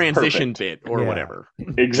Like a transition Perfect. bit or Yeah. whatever.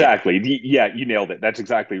 Exactly. Yeah, you nailed it. That's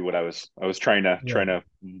exactly what I was trying to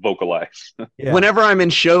vocalize. Yeah. Whenever I'm in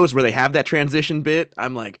shows where they have that transition bit,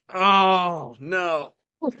 I'm like, oh no.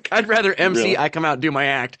 I'd rather MC, Really? I come out and do my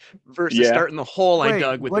act versus Yeah. starting the hole I Wait,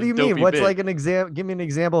 dug with what do this you mean? dopey What's bit. like an example? Give me an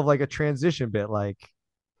example of like a transition bit. Like,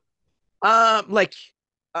 Like,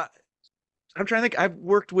 I'm trying to think. I've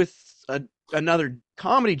worked with another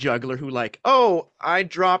comedy juggler who like, oh, I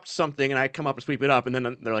dropped something and I come up and sweep it up, and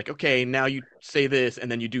then they're like, okay, now you say this,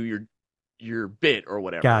 and then you do your bit or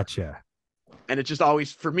whatever. gotcha. And it's just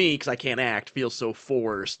always for me because I can't act, feels so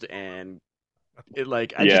forced, and it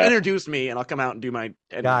like I Yeah. just introduce me and I'll come out and do my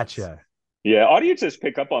edits. Gotcha. Yeah, audiences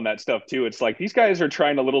pick up on that stuff too. It's like these guys are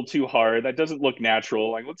trying a little too hard. That doesn't look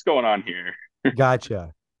natural. Like, what's going on here?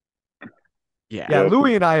 Gotcha. Yeah. Yeah, Yeah.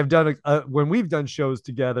 Louis and I have done when we've done shows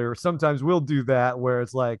together. Sometimes we'll do that where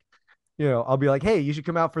it's like, I'll be like, "Hey, you should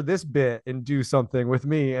come out for this bit and do something with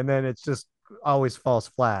me," and then it's just always falls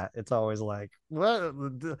flat. It's always like, "What?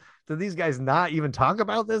 Did these guys not even talk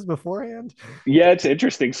about this beforehand?" Yeah, it's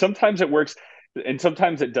interesting. Sometimes it works and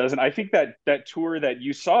sometimes it doesn't. I think that tour that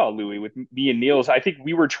you saw, Louis, with me and Niels, I think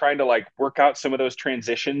we were trying to like work out some of those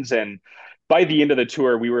transitions. And by the end of the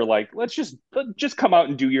tour, we were like, let's just come out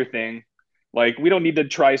and do your thing. Like, we don't need to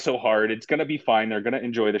try so hard. It's gonna be fine. They're gonna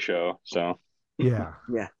enjoy the show. So Yeah.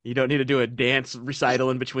 Yeah. You don't need to do a dance recital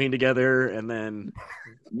in between together, and then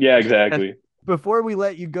yeah, exactly. Before we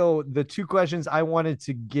let you go, the two questions I wanted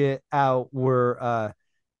to get out were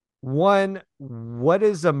One, what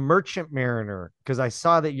is a merchant mariner? Because I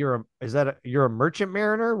saw that you're a merchant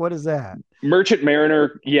mariner? What is that? Merchant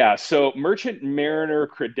Mariner, yeah. So Merchant Mariner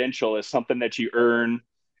credential is something that you earn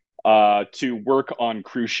to work on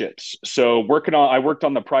cruise ships. So I worked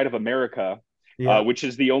on the Pride of America, Yeah. which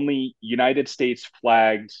is the only United States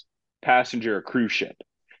flagged passenger cruise ship.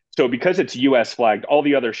 So because it's U.S. flagged, all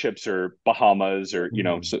the other ships are Bahamas or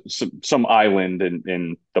Mhm. some island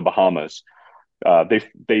in the Bahamas.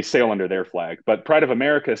 They sail under their flag, but Pride of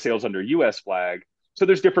America sails under U.S. flag. So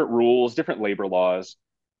there's different rules, different labor laws.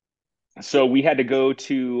 So we had to go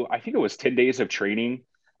to, I think it was 10 days of training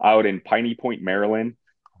out in Piney Point, Maryland,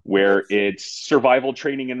 What? where it's survival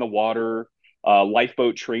training in the water,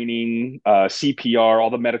 lifeboat training, CPR, all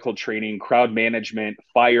the medical training, crowd management,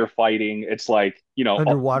 firefighting. It's like,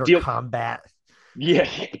 Underwater deal. combat. Yeah,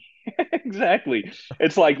 exactly.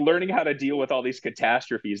 It's like learning how to deal with all these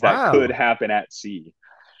catastrophes that could Wow. happen at sea.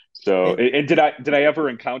 So, It, and did I ever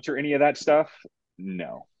encounter any of that stuff?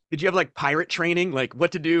 No. Did you have like pirate training, like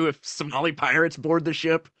what to do if Somali pirates board the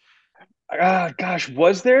ship? Ah, gosh,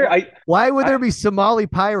 was there? why would I there be Somali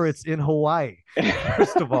pirates in Hawaii?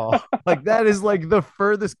 First of all, like that is like the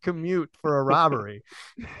furthest commute for a robbery.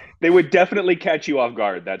 They would definitely catch you off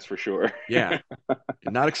guard, that's for sure. Yeah,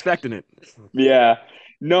 not expecting it. Yeah.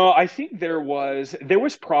 No, I think there was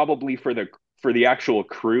probably for the actual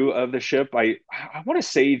crew of the ship. I want to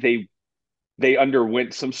say they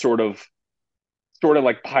underwent some sort of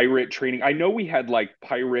like pirate training. I know we had like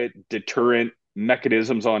pirate deterrent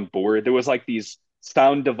mechanisms on board. There was like these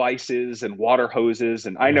sound devices and water hoses,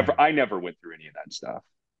 and I Yeah. never went through any of that stuff.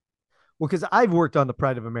 Well, because I've worked on the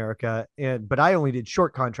Pride of America, but I only did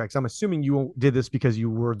short contracts. I'm assuming you did this because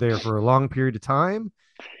you were there for a long period of time.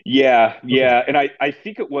 Yeah, Okay, yeah. And I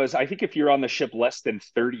think if you're on the ship less than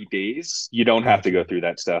 30 days, you don't have to gotcha. go through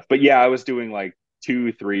that stuff. But yeah, I was doing like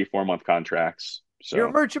 2, 3, 4 month contracts. You're a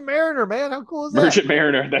So merchant mariner, man. How cool is that? Merchant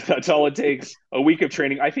Mariner, that's all it takes. A week of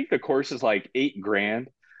training. I think the course is like 8 grand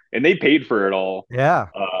and they paid for it all. Yeah,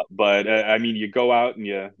 But I mean, you go out and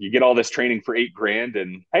you get all this training for 8 grand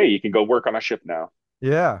and hey, you can go work on a ship now.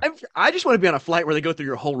 yeah. I just want to be on a flight where they go through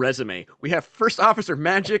your whole resume. We have First Officer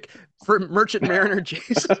Magic, for Merchant Mariner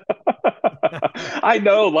Jason. I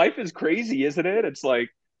know life is crazy, isn't it? It's like,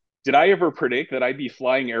 did I ever predict that I'd be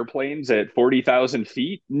flying airplanes at 40,000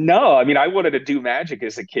 feet? No. I mean, I wanted to do magic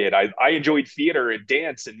as a kid. I enjoyed theater and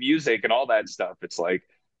dance and music and all that stuff. It's like,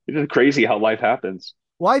 it's crazy how life happens.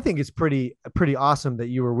 Well, I think it's pretty awesome that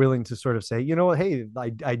you were willing to sort of say, you know what, hey,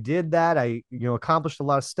 I did that. I accomplished a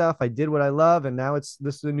lot of stuff. I did what I love, and now this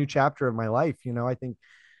is a new chapter of my life. I think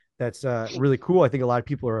that's really cool. I think a lot of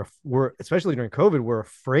people were especially during COVID were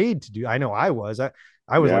afraid to do. I know I was.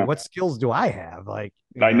 I was like, Yeah. what skills do I have? Like,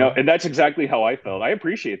 I know. And that's exactly how I felt. I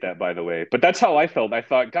appreciate that, by the way. But that's how I felt. I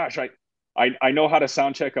thought, gosh, I know how to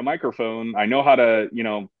sound check a microphone. I know how to,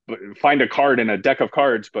 find a card in a deck of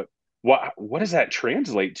cards, but what does that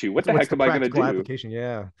translate to? What the what's heck the am I going to practical do? application?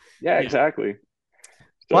 Yeah. Yeah, Yeah. exactly.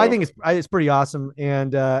 Well, I So think it's pretty awesome,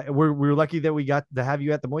 and we're lucky that we got to have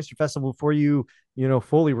you at the Moisture Festival before you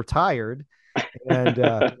fully retired.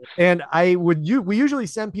 And we usually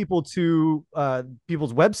send people to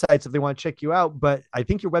people's websites if they want to check you out, but I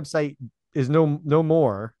think your website is no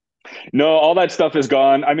more. no, all that stuff is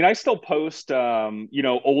gone. I mean, I still post,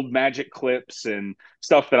 old magic clips and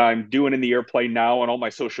stuff that I'm doing in the airplane now on all my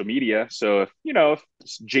social media. So if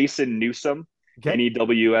it's Jason Newsom, Okay.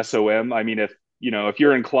 NEWSOM. I mean, if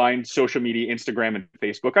you're inclined, social media, Instagram and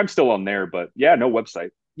Facebook, I'm still on there. But yeah, no website.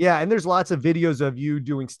 Yeah, and there's lots of videos of you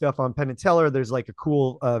doing stuff on Penn and Teller. There's like a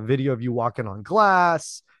cool video of you walking on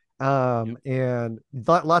glass, and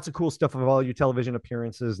lots of cool stuff of all your television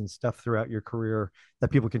appearances and stuff throughout your career that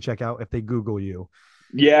people can check out if they Google you.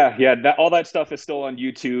 Yeah, yeah, all that stuff is still on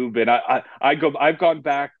YouTube, and I've gone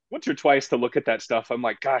back once or twice to look at that stuff. I'm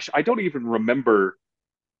like, gosh, I don't even remember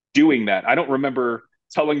doing that. I don't remember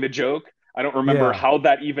telling the joke. I don't remember Yeah. how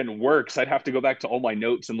that even works. I'd have to go back to all my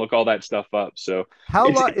notes and look all that stuff up. So How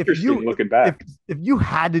it's long interesting looking if back. if you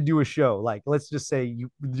had to do a show, like let's just say you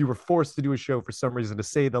were forced to do a show for some reason to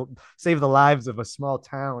save the lives of a small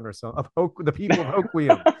town or some of the people of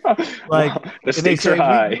Hoquiam, like, Wow, the and they stakes are say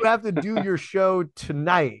high. you have to do your show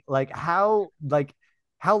tonight. How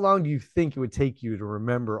long do you think it would take you to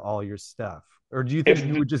remember all your stuff? Or do you think If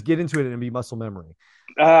you would just get into it and be muscle memory?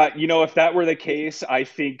 if that were the case, I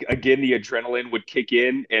think again the adrenaline would kick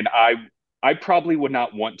in, and I probably would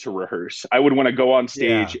not want to rehearse. I would want to go on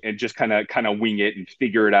Yeah. stage and just kind of wing it and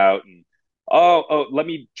figure it out. And let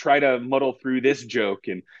me try to muddle through this joke,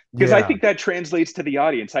 and because I Yeah. think that translates to the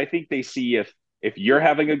audience. I think they see if you're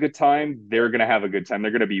having a good time, they're gonna have a good time.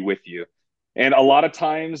 They're gonna be with you. And a lot of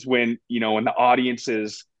times when, when the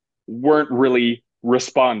audiences weren't really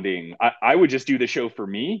responding, I would just do the show for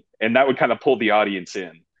me, and that would kind of pull the audience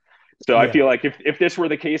in. So I feel Yeah. like if this were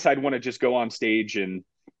the case, I'd want to just go on stage and,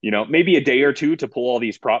 maybe a day or two to pull all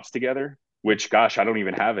these props together, which, gosh, I don't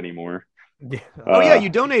even have anymore. Yeah. Oh yeah, Uh, you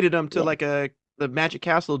donated them to like the Magic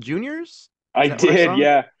Castle Juniors. I Is that what I did, saw?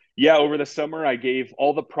 yeah. Yeah, over the summer, I gave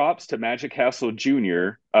all the props to Magic Castle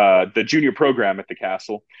Junior, the junior program at the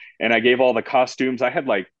castle, and I gave all the costumes. I had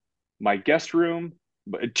like my guest room,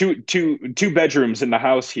 two bedrooms in the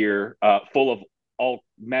house here, full of all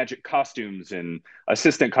magic costumes and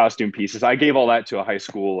assistant costume pieces. I gave all that to a high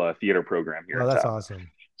school theater program here Oh, in that's town. awesome.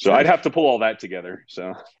 So I'd have to pull all that together.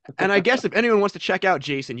 So And I guess if anyone wants to check out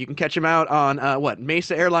Jason, you can catch him out on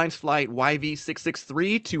Mesa Airlines flight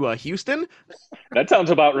YV663 to Houston. that sounds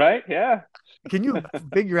about right. Yeah. Can you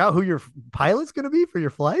figure out who your pilot's going to be for your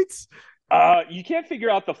flights? You can't figure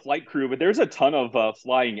out the flight crew, but there's a ton of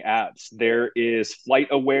flying apps. There is Flight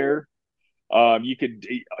Aware.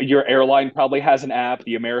 Your airline probably has an app,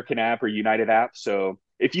 the American app or United app. So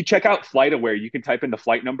if you check out Flight Aware, you can type in the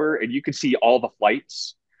flight number and you can see all the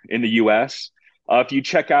flights in the US. If you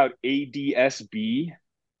check out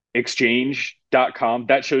adsbexchange.com,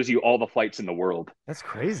 that shows you all the flights in the world. That's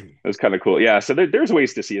crazy. That's kind of cool. Yeah. So there's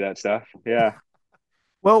ways to see that stuff. Yeah.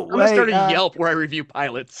 Well, I'm gonna start a hey, Yelp where I review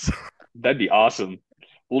pilots. That'd be awesome. you.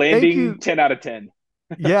 Landing 10 out of 10.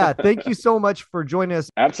 Yeah, thank you so much for joining us.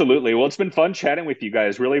 Absolutely. Well, it's been fun chatting with you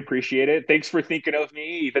guys. Really appreciate it. Thanks for thinking of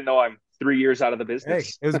me, even though I'm 3 years out of the Hey,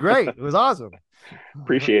 business. it was great. It was awesome.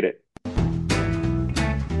 Appreciate it.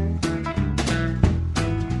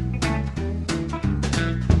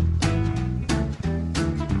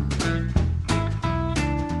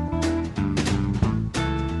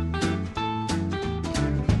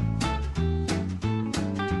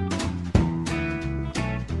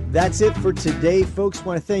 That's it for today, folks.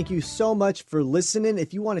 Want to thank you so much for listening.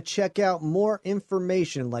 If you want to check out more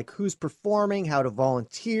information like who's performing, how to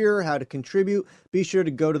volunteer, how to contribute, be sure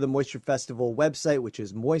to go to the Moisture Festival website, which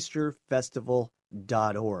is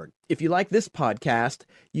moisturefestival.org. If you like this podcast,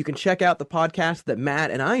 you can check out the podcast that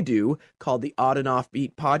Matt and I do called the Odd and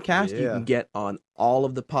Offbeat Podcast. You Yeah. can get on all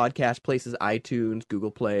of the podcast places, iTunes,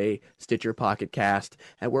 Google Play, Stitcher, Pocket Cast,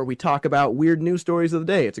 and where we talk about weird news stories of the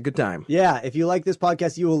day. It's a good time. Yeah, if you like this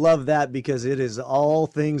podcast, you will love that because it is all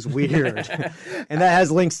things weird. And that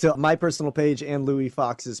has links to my personal page and Louis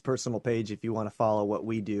Fox's personal page if you want to follow what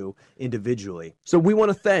we do individually. So we want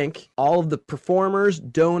to thank all of the performers,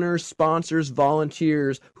 donors, sponsors,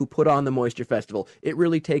 volunteers who put on the Moisture Festival. It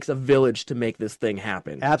really takes a village to make this thing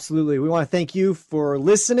happen. Absolutely. We want to thank you for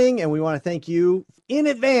listening, and we want to thank you in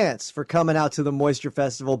advance for coming out to the Moisture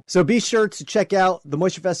Festival. So be sure to check out the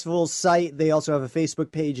Moisture Festival's site. They also have a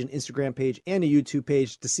Facebook page, an Instagram page, and a YouTube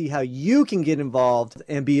page to see how you can get involved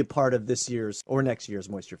and be a part of this year's or next year's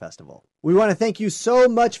Moisture Festival. We want to thank you so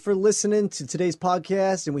much for listening to today's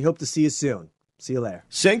podcast, and we hope to see you soon. See you later.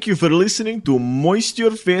 Thank you for listening to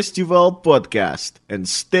Moisture Festival podcast and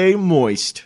stay moist.